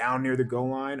down near the goal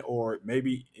line, or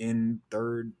maybe in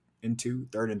third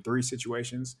and 3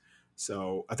 situations.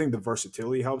 So I think the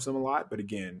versatility helps him a lot. But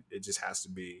again, it just has to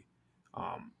be,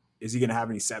 is he going to have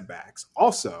any setbacks?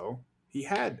 Also, he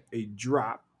had a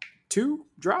drop, 2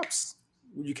 drops.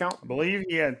 Would you count? I believe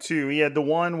he had 2. He had the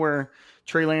one where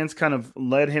Trey Lance kind of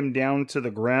led him down to the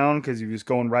ground because he was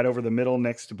going right over the middle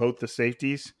next to both the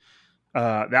safeties.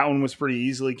 That one was pretty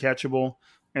easily catchable.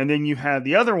 And then you had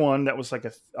the other one that was like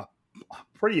a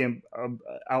pretty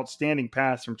outstanding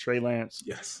pass from Trey Lance.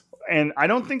 Yes. And I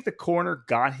don't think the corner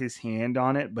got his hand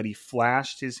on it, but he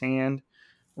flashed his hand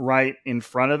right in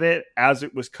front of it as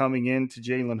it was coming in to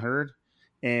Jalen Hurd,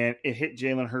 and it hit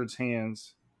Jalen Hurd's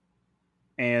hands,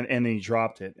 and then he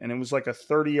dropped it. And it was like a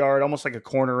 30-yard, almost like a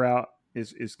corner route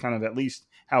is kind of at least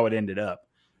how it ended up.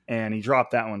 And he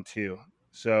dropped that one too.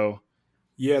 So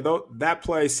yeah, though that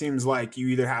play seems like you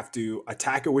either have to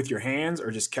attack it with your hands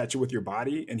or just catch it with your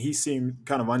body. And he seemed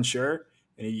kind of unsure,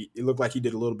 and it looked like he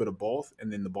did a little bit of both.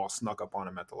 And then the ball snuck up on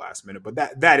him at the last minute. But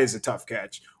that is a tough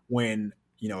catch when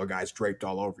a guy's draped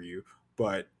all over you.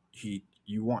 But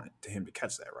you want him to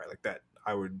catch that, right? Like that,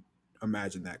 I would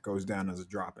imagine that goes down as a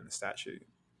drop in the stat sheet.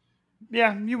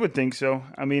 Yeah, you would think so.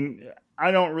 I mean,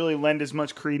 I don't really lend as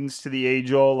much credence to the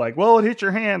age-old, like, well, it hit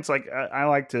your hands. Like, I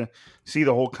like to see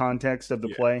the whole context of the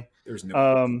play. There's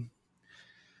no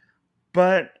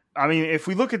but, I mean, if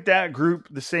we look at that group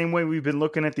the same way we've been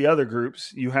looking at the other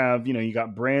groups, you have, you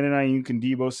got Brandon Ayuk and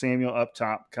Deebo Samuel up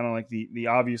top, kind of like the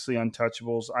obviously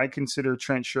untouchables. I consider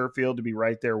Trent Sherfield to be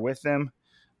right there with them.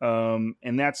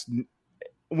 And that's –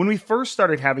 when we first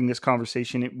started having this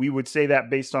conversation, we would say that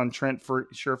based on Trent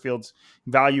Sherfield's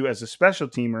value as a special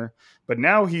teamer, but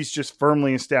now he's just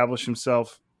firmly established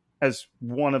himself as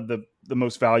one of the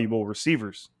most valuable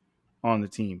receivers on the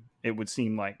team. It would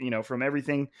seem like, from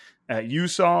everything you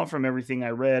saw, from everything I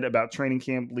read about training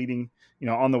camp leading,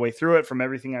 on the way through it, from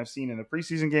everything I've seen in the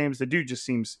preseason games, the dude just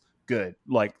seems good,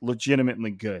 like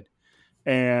legitimately good.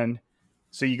 And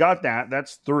so you got that.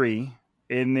 That's 3.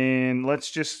 And then let's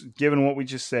just, given what we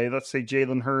just say, let's say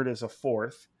Jalen Hurd is a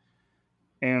 4th.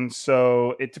 And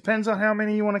so it depends on how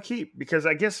many you want to keep, because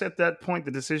I guess at that point,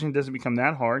 the decision doesn't become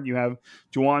that hard. You have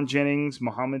Juwan Jennings,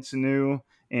 Mohamed Sanu,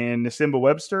 and Nasimba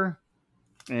Webster.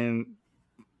 And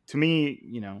to me,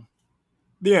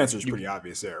 the answer is pretty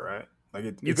obvious there, right?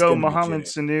 Like you go Mohamed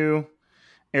Sanu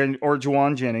or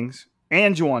Juwan Jennings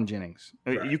and Juwan Jennings.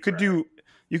 Right, you could do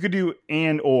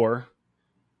and or.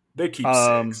 They keep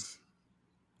 6.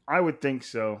 I would think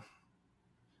so.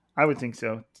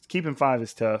 Keeping 5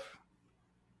 is tough.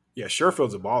 Yeah,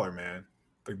 Sherfield's a baller, man.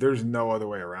 Like, there's no other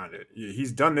way around it.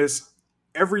 He's done this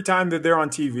every time that they're on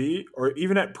TV or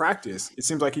even at practice. It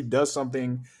seems like he does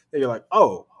something that you're like,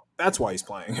 oh, that's why he's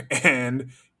playing.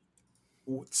 And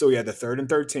so he had the 3rd and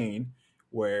 13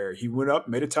 where he went up,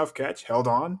 made a tough catch, held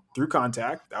on through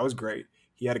contact. That was great.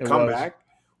 He had a comeback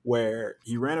where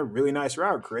he ran a really nice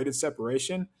route, created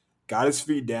separation, got his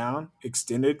feet down,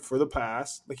 extended for the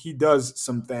pass. Like, he does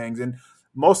some things. And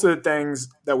most of the things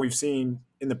that we've seen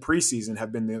in the preseason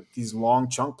have been these long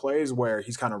chunk plays where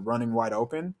he's kind of running wide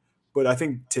open. But I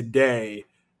think today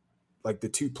like the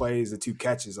 2 plays, the 2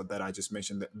 catches that I just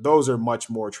mentioned, those are much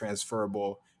more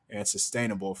transferable and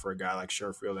sustainable for a guy like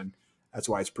Sherfield. And that's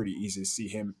why it's pretty easy to see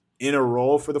him in a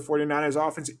role for the 49ers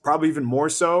offense, probably even more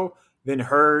so than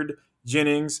Hurd,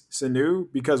 Jennings, Sanu,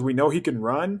 because we know he can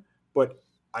run, but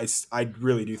I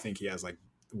really do think he has like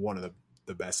one of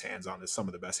the best hands on this, some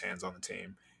of the best hands on the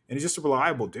team. And he's just a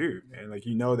reliable dude. And like,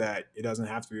 that it doesn't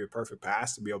have to be a perfect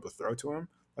pass to be able to throw to him.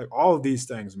 Like, all of these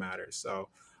things matter. So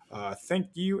thank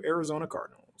you, Arizona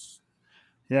Cardinals.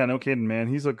 Yeah, no kidding, man.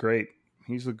 He's looked great.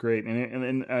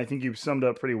 And I think you've summed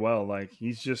up pretty well. Like,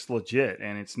 he's just legit,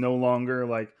 and it's no longer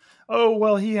like, oh,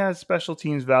 well, he has special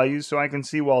teams values, so I can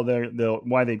see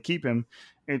why they'd keep him.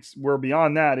 We're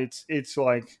beyond that. It's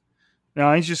like,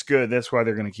 no, he's just good. That's why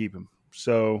they're going to keep him.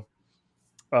 So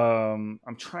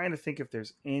I'm trying to think if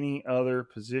there's any other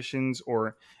positions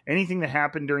or anything that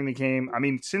happened during the game. I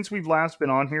mean, since we've last been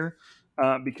on here,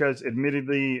 because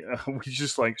admittedly, we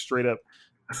just like straight up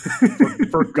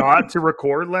forgot to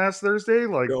record last Thursday.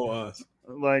 Like, go us.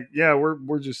 Like, yeah,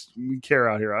 we care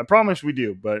out here. I promise we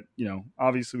do, but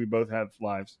obviously we both have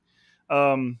lives.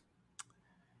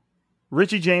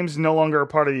 Richie James is no longer a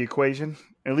part of the equation,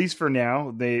 at least for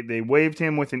now. They waived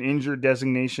him with an injured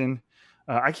designation.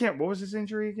 What was his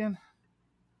injury again?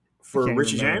 For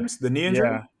Richie James, the knee injury?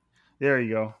 Yeah, there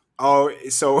you go. Oh,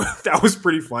 so that was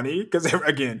pretty funny because,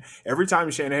 again, every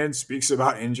time Shanahan speaks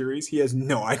about injuries, he has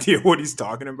no idea what he's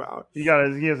talking about. He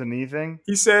has a knee thing?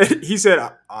 He said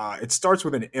it starts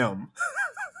with an M.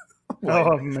 Like,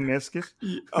 meniscus?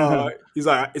 He's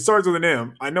like, it starts with an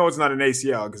M. I know it's not an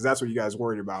ACL because that's what you guys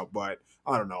worried about, but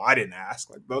I don't know. I didn't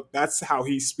ask. Like, that's how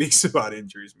he speaks about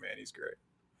injuries, man. He's great.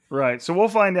 Right. So we'll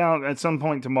find out at some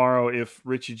point tomorrow if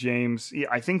Richie James,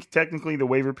 I think technically the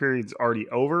waiver period's already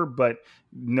over, but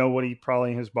nobody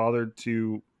probably has bothered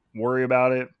to worry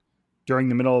about it during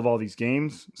the middle of all these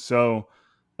games. So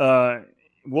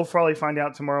we'll probably find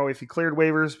out tomorrow if he cleared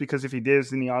waivers, because if he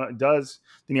does, then he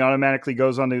automatically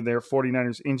goes onto their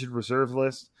 49ers injured reserve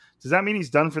list. Does that mean he's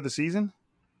done for the season?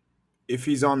 If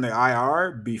he's on the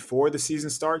IR before the season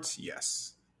starts, yes.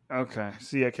 Okay.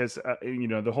 So, yeah, because,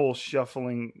 the whole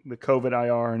shuffling, the COVID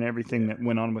IR and everything that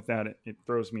went on with that, it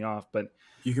throws me off. But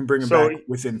you can bring him back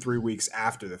within 3 weeks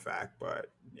after the fact. But,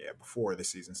 yeah, before the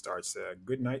season starts,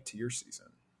 good night to your season.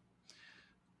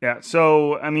 Yeah.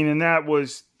 So, I mean, and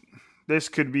this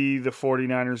could be the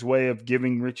 49ers' way of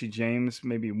giving Richie James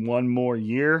maybe one more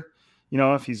year.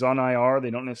 If he's on IR, they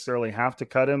don't necessarily have to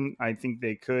cut him. I think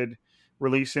they could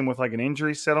release him with like an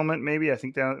injury settlement, maybe. I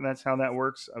think that's how that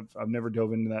works. I've never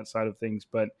dove into that side of things,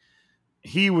 but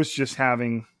he was just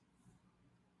having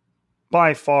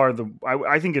by far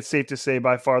I think it's safe to say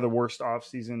by far the worst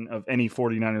offseason of any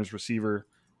 49ers receiver,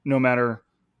 no matter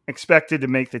expected to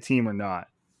make the team or not.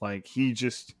 Like, he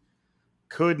just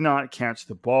could not catch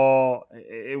the ball.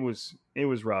 It was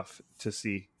rough to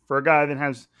see for a guy that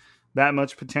has that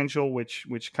much potential, which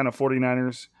kind of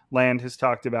 49ers land has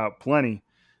talked about plenty.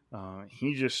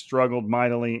 He just struggled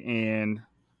mightily, and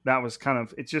that was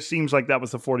it just seems like that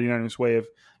was the 49ers' way of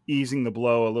easing the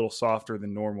blow a little softer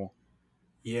than normal.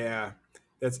 Yeah,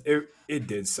 it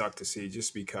did suck to see,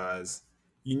 just because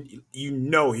he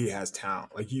has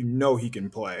talent. Like, he can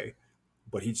play,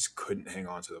 but he just couldn't hang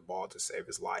on to the ball to save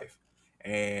his life.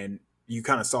 And you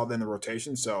kind of saw that in the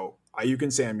rotation. So Ayuk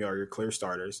and Samuel are your clear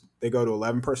starters. They go to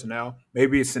 11 personnel.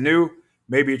 Maybe it's Sanu,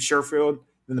 maybe it's Sherfield.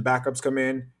 Then the backups come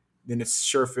in. Then it's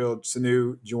Sherfield,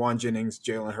 Sanu, Juwan Jennings,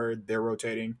 Jalen Hurd. They're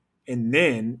rotating. And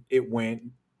then it went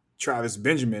Travis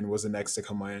Benjamin was the next to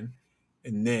come in.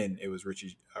 And then it was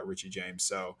Richie James.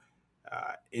 So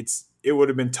it would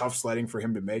have been tough sledding for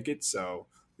him to make it. So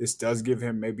this does give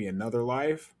him maybe another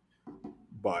life.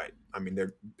 But, I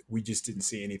mean, we just didn't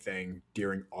see anything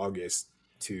during August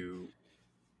to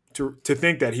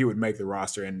think that he would make the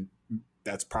roster. And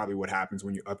that's probably what happens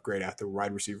when you upgrade at the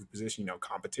wide receiver position.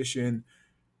 Competition,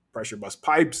 pressure bust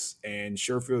pipes, and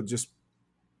Sherfield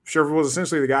was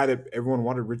essentially the guy that everyone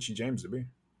wanted Richie James to be.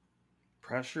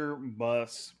 Pressure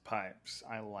bust pipes.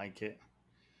 I like it.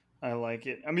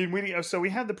 I mean, we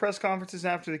had the press conferences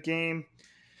after the game.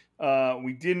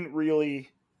 We didn't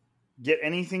really get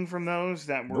anything from those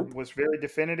that was very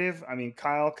definitive. I mean,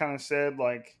 Kyle kind of said,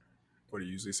 like, what he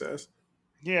usually says.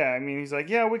 Yeah, I mean, he's like,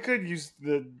 yeah, we could use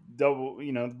the double,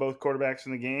 both quarterbacks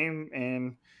in the game,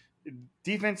 and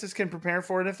defenses can prepare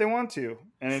for it if they want to.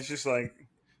 And it's just like,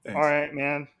 all right,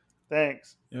 man,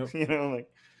 thanks. Yep.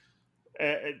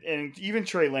 And even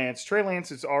Trey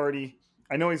Lance is already,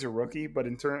 I know he's a rookie, but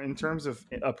in terms of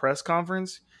a press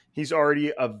conference, he's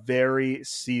already a very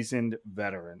seasoned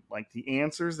veteran. Like, the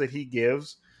answers that he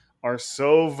gives are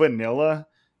so vanilla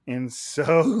and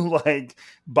so like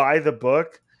by the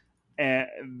book. And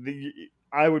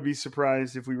I would be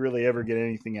surprised if we really ever get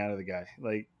anything out of the guy.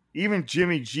 Like, even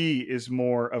Jimmy G is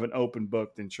more of an open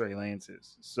book than Trey Lance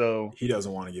is. So he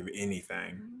doesn't want to give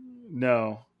anything.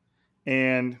 No.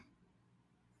 And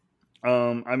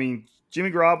I mean, Jimmy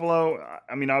Garoppolo,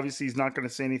 I mean, obviously he's not going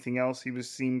to say anything else. He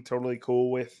seemed totally cool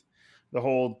with the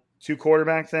whole 2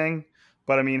 quarterback thing.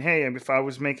 But I mean, hey, if I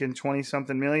was making 20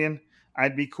 something million,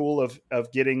 I'd be cool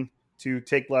of getting to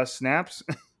take less snaps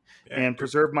and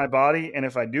preserve my body. And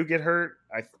if I do get hurt,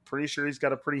 I'm pretty sure he's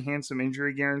got a pretty handsome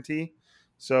injury guarantee.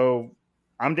 So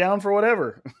I'm down for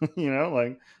whatever,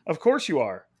 like, of course you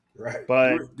are. Right.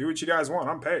 But do what you guys want.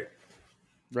 I'm paid.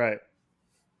 Right.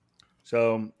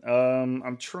 So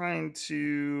I'm trying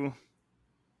to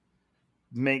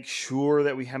make sure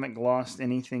that we haven't glossed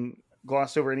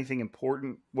over anything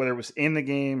important, whether it was in the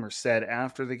game or said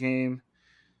after the game.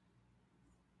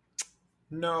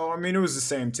 No, I mean, it was the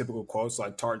same typical quotes.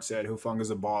 Like Tart said, Hufang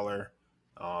is a baller.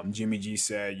 Jimmy G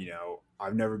said,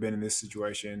 I've never been in this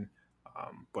situation,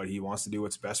 but he wants to do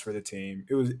what's best for the team.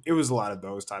 It was a lot of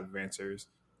those type of answers.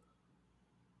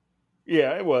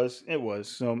 Yeah, it was.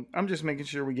 So I'm just making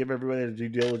sure we give everybody their due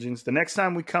diligence. The next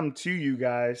time we come to you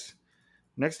guys,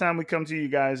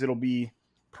 it'll be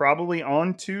probably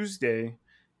on Tuesday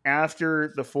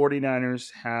after the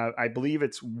 49ers have, I believe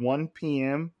it's 1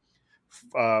 p.m.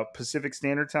 Pacific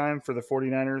Standard Time for the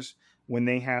 49ers when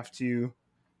they have to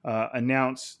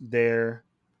announce their,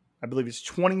 I believe it's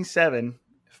 27,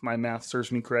 if my math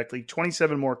serves me correctly,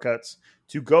 27 more cuts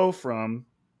to go from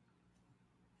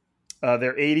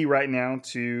they're 80 right now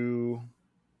to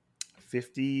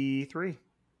 53.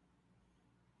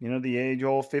 The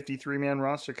age-old 53-man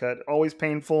roster cut. Always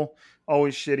painful,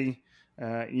 always shitty.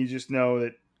 You just know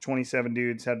that 27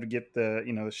 dudes had to get the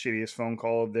the shittiest phone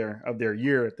call of their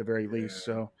year at the very least.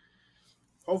 So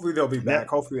hopefully they'll be back.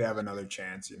 Hopefully they have another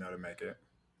chance, to make it.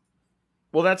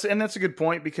 Well, that's a good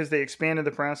point because they expanded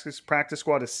the practice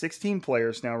squad to 16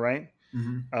 players now, right?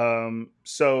 Mm-hmm. And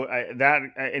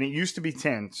it used to be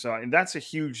 10. So that's a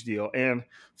huge deal. And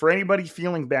for anybody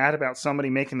feeling bad about somebody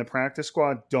making the practice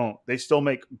squad, don't. They still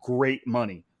make great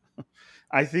money.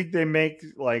 I think they make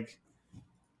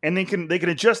and they can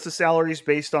adjust the salaries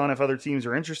based on if other teams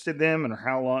are interested in them and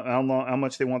how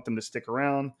much they want them to stick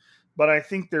around. But I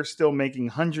think they're still making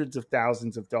hundreds of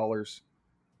thousands of dollars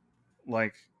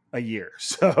a year.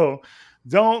 So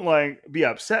don't be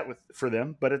upset for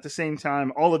them. But at the same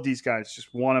time, all of these guys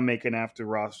just want to make an after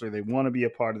roster. They want to be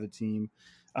a part of the team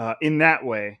in that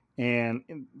way.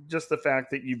 And just the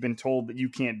fact that you've been told that you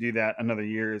can't do that another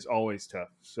year is always tough.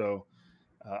 So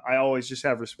I always just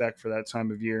have respect for that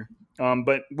time of year.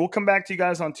 But we'll come back to you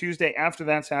guys on Tuesday after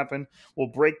that's happened. We'll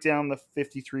break down the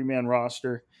 53-man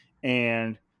roster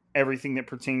and everything that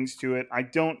pertains to it. I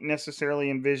don't necessarily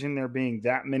envision there being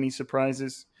that many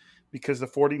surprises because the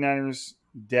 49ers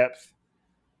depth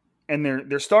and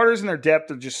their starters and their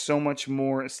depth are just so much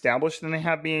more established than they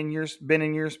have been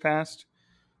in years past.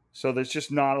 So there's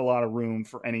just not a lot of room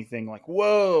for anything like,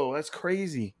 whoa, that's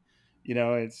crazy.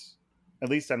 It's at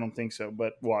least I don't think so.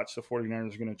 But watch, the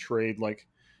 49ers are going to trade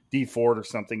D Ford or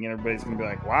something, and everybody's going to be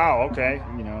like, wow, okay.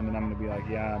 And then I'm going to be like,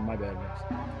 yeah, my bad, guys.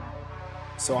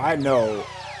 So I know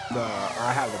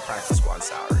I have the practice squad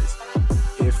salaries.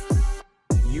 If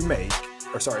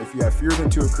you have fewer than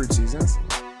 2 accrued seasons,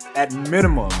 at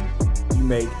minimum, you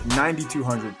make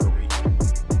 $9,200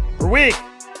 per week.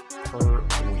 Per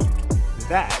week.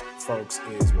 That, folks,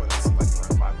 is what is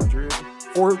around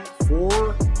 $500 or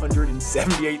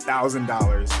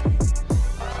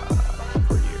 $478,000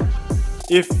 per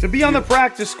year. To be on the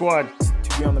practice squad.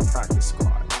 To be on the practice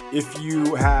squad. If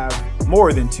you have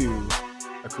more than 2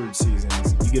 accrued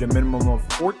seasons, you get a minimum of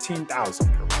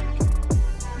 $14,000 per week.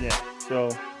 Yeah. So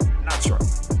not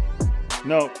struggling.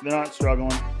 No, they're not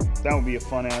struggling. That would be a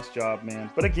fun-ass job, man.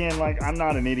 But again, I'm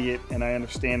not an idiot, and I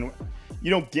understand you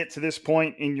don't get to this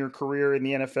point in your career in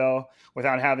the NFL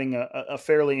without having a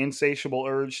fairly insatiable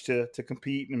urge to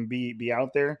compete and be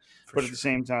out there. But at the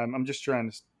same time, I'm just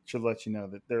trying to let you know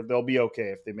that they'll be okay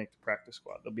if they make the practice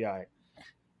squad. They'll be all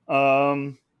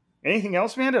right. Anything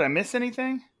else, man? Did I miss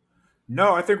anything?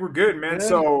 No, I think we're good, man. Yeah.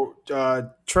 So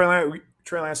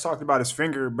Trey Lance talked about his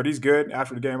finger, but he's good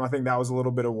after the game. I think that was a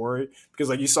little bit of worry because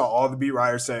you saw all the beat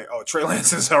writers say, oh, Trey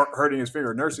Lance is hurting his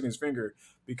finger, nursing his finger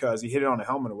because he hit it on the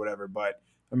helmet or whatever. But,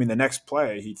 the next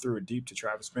play, he threw it deep to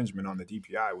Travis Benjamin on the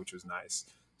DPI, which was nice.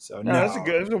 So, That's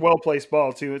it was a well-placed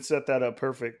ball, too. It set that up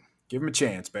perfect. Give him a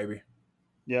chance, baby.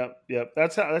 Yep.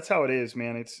 That's how it is,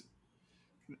 man.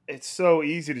 It's so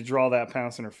easy to draw that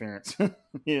pass interference.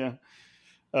 Yeah.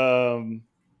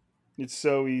 It's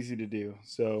so easy to do.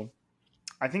 So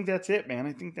I think that's it, man.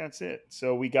 I think that's it.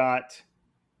 So we got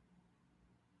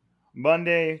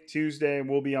Monday, Tuesday,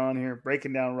 we'll be on here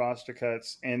breaking down roster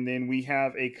cuts. And then we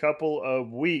have a couple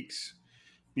of weeks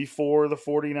before the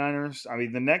 49ers. I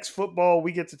mean, the next football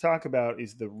we get to talk about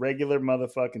is the regular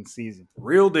motherfucking season.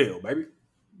 Real deal, baby.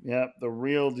 Yep, the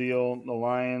real deal. The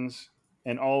Lions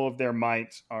and all of their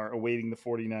might are awaiting the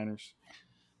 49ers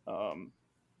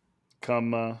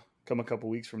come a couple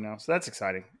weeks from now. So that's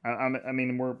exciting. I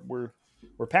mean, we're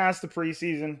past the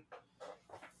preseason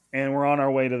and we're on our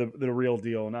way to the real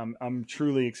deal. And I'm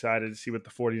truly excited to see what the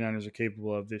 49ers are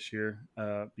capable of this year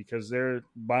because they're,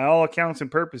 by all accounts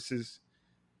and purposes,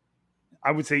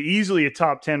 I would say easily a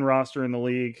top 10 roster in the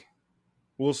league.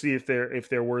 We'll see if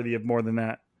they're worthy of more than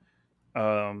that.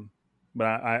 But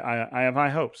I have high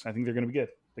hopes. I think they're going to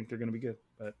be good.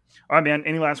 But all right, man.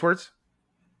 Any last words?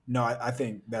 No, I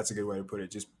think that's a good way to put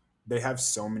it. Just they have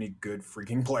so many good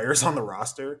freaking players on the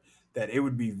roster that it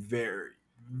would be very,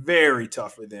 very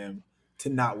tough for them to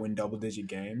not win double-digit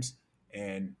games.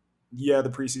 And yeah, the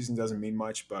preseason doesn't mean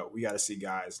much, but we got to see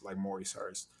guys like Maurice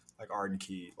Hurst, like Arden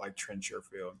Key, like Trent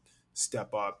Sherfield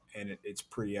step up, and it's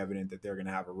pretty evident that they're going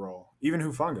to have a role. Even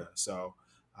Hufanga. So,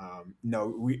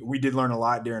 no, we did learn a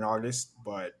lot during August,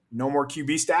 but no more QB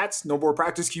stats, no more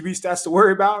practice QB stats to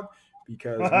worry about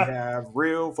because we have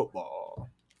real football.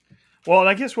 Well, and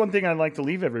I guess one thing I'd like to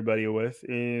leave everybody with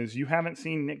is you haven't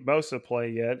seen Nick Bosa play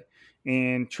yet,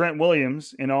 and Trent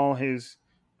Williams, in all his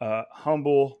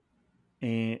humble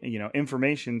and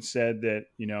information, said that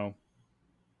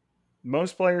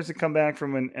most players that come back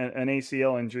from an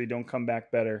ACL injury don't come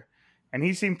back better. And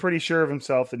he seemed pretty sure of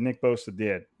himself that Nick Bosa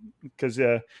did. Because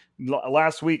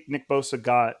last week, Nick Bosa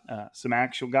got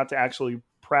to actually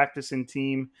practice in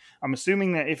team. I'm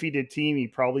assuming that if he did team, he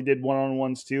probably did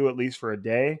one-on-ones too, at least for a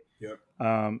day. Yep.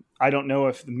 I don't know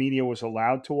if the media was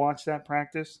allowed to watch that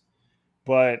practice.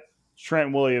 But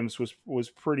Trent Williams was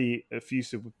pretty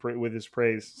effusive with his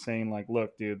praise, saying, like,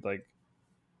 look, dude, like,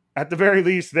 at the very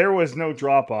least, there was no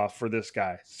drop-off for this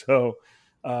guy. So,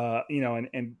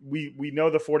 and we know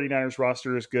the 49ers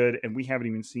roster is good, and we haven't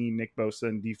even seen Nick Bosa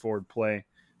and Dee Ford play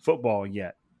football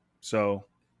yet. So,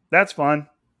 that's fun.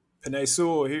 Penei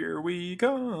Sewell, here we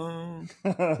come.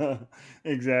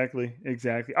 Exactly.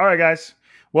 All right, guys.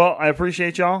 Well, I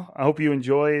appreciate y'all. I hope you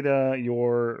enjoyed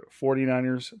your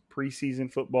 49ers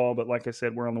preseason football. But like I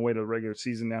said, we're on the way to the regular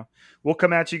season now. We'll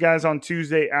come at you guys on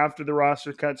Tuesday after the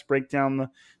roster cuts, break down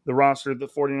the roster the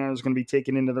 49ers are going to be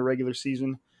taking into the regular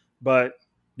season. But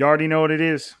you already know what it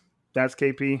is. That's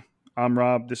KP. I'm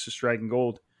Rob. This is Striking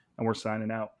Gold, and we're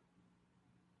signing out.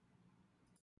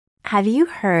 Have you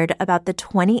heard about the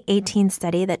 2018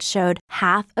 study that showed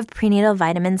half of prenatal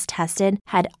vitamins tested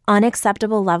had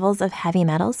unacceptable levels of heavy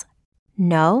metals?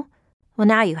 No? Well,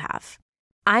 now you have.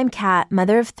 I'm Kat,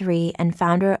 mother of 3 and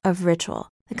founder of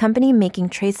Ritual, the company making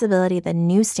traceability the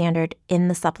new standard in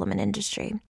the supplement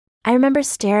industry. I remember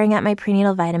staring at my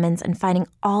prenatal vitamins and finding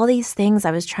all these things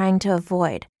I was trying to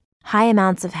avoid. High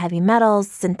amounts of heavy metals,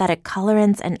 synthetic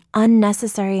colorants, and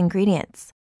unnecessary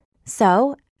ingredients.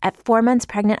 So, at 4 months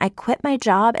pregnant, I quit my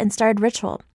job and started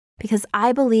Ritual because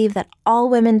I believe that all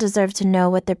women deserve to know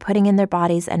what they're putting in their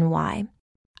bodies and why.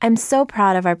 I'm so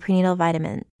proud of our prenatal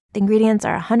vitamin. The ingredients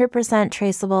are 100%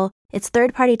 traceable, it's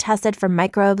third-party tested for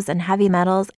microbes and heavy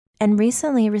metals, and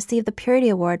recently received the Purity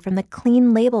Award from the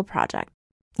Clean Label Project.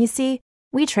 You see,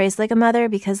 we trace like a mother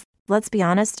because, let's be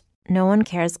honest, no one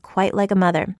cares quite like a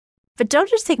mother. But don't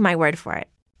just take my word for it.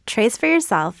 Trace for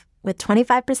yourself with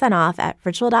 25% off at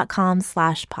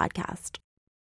ritual.com/podcast.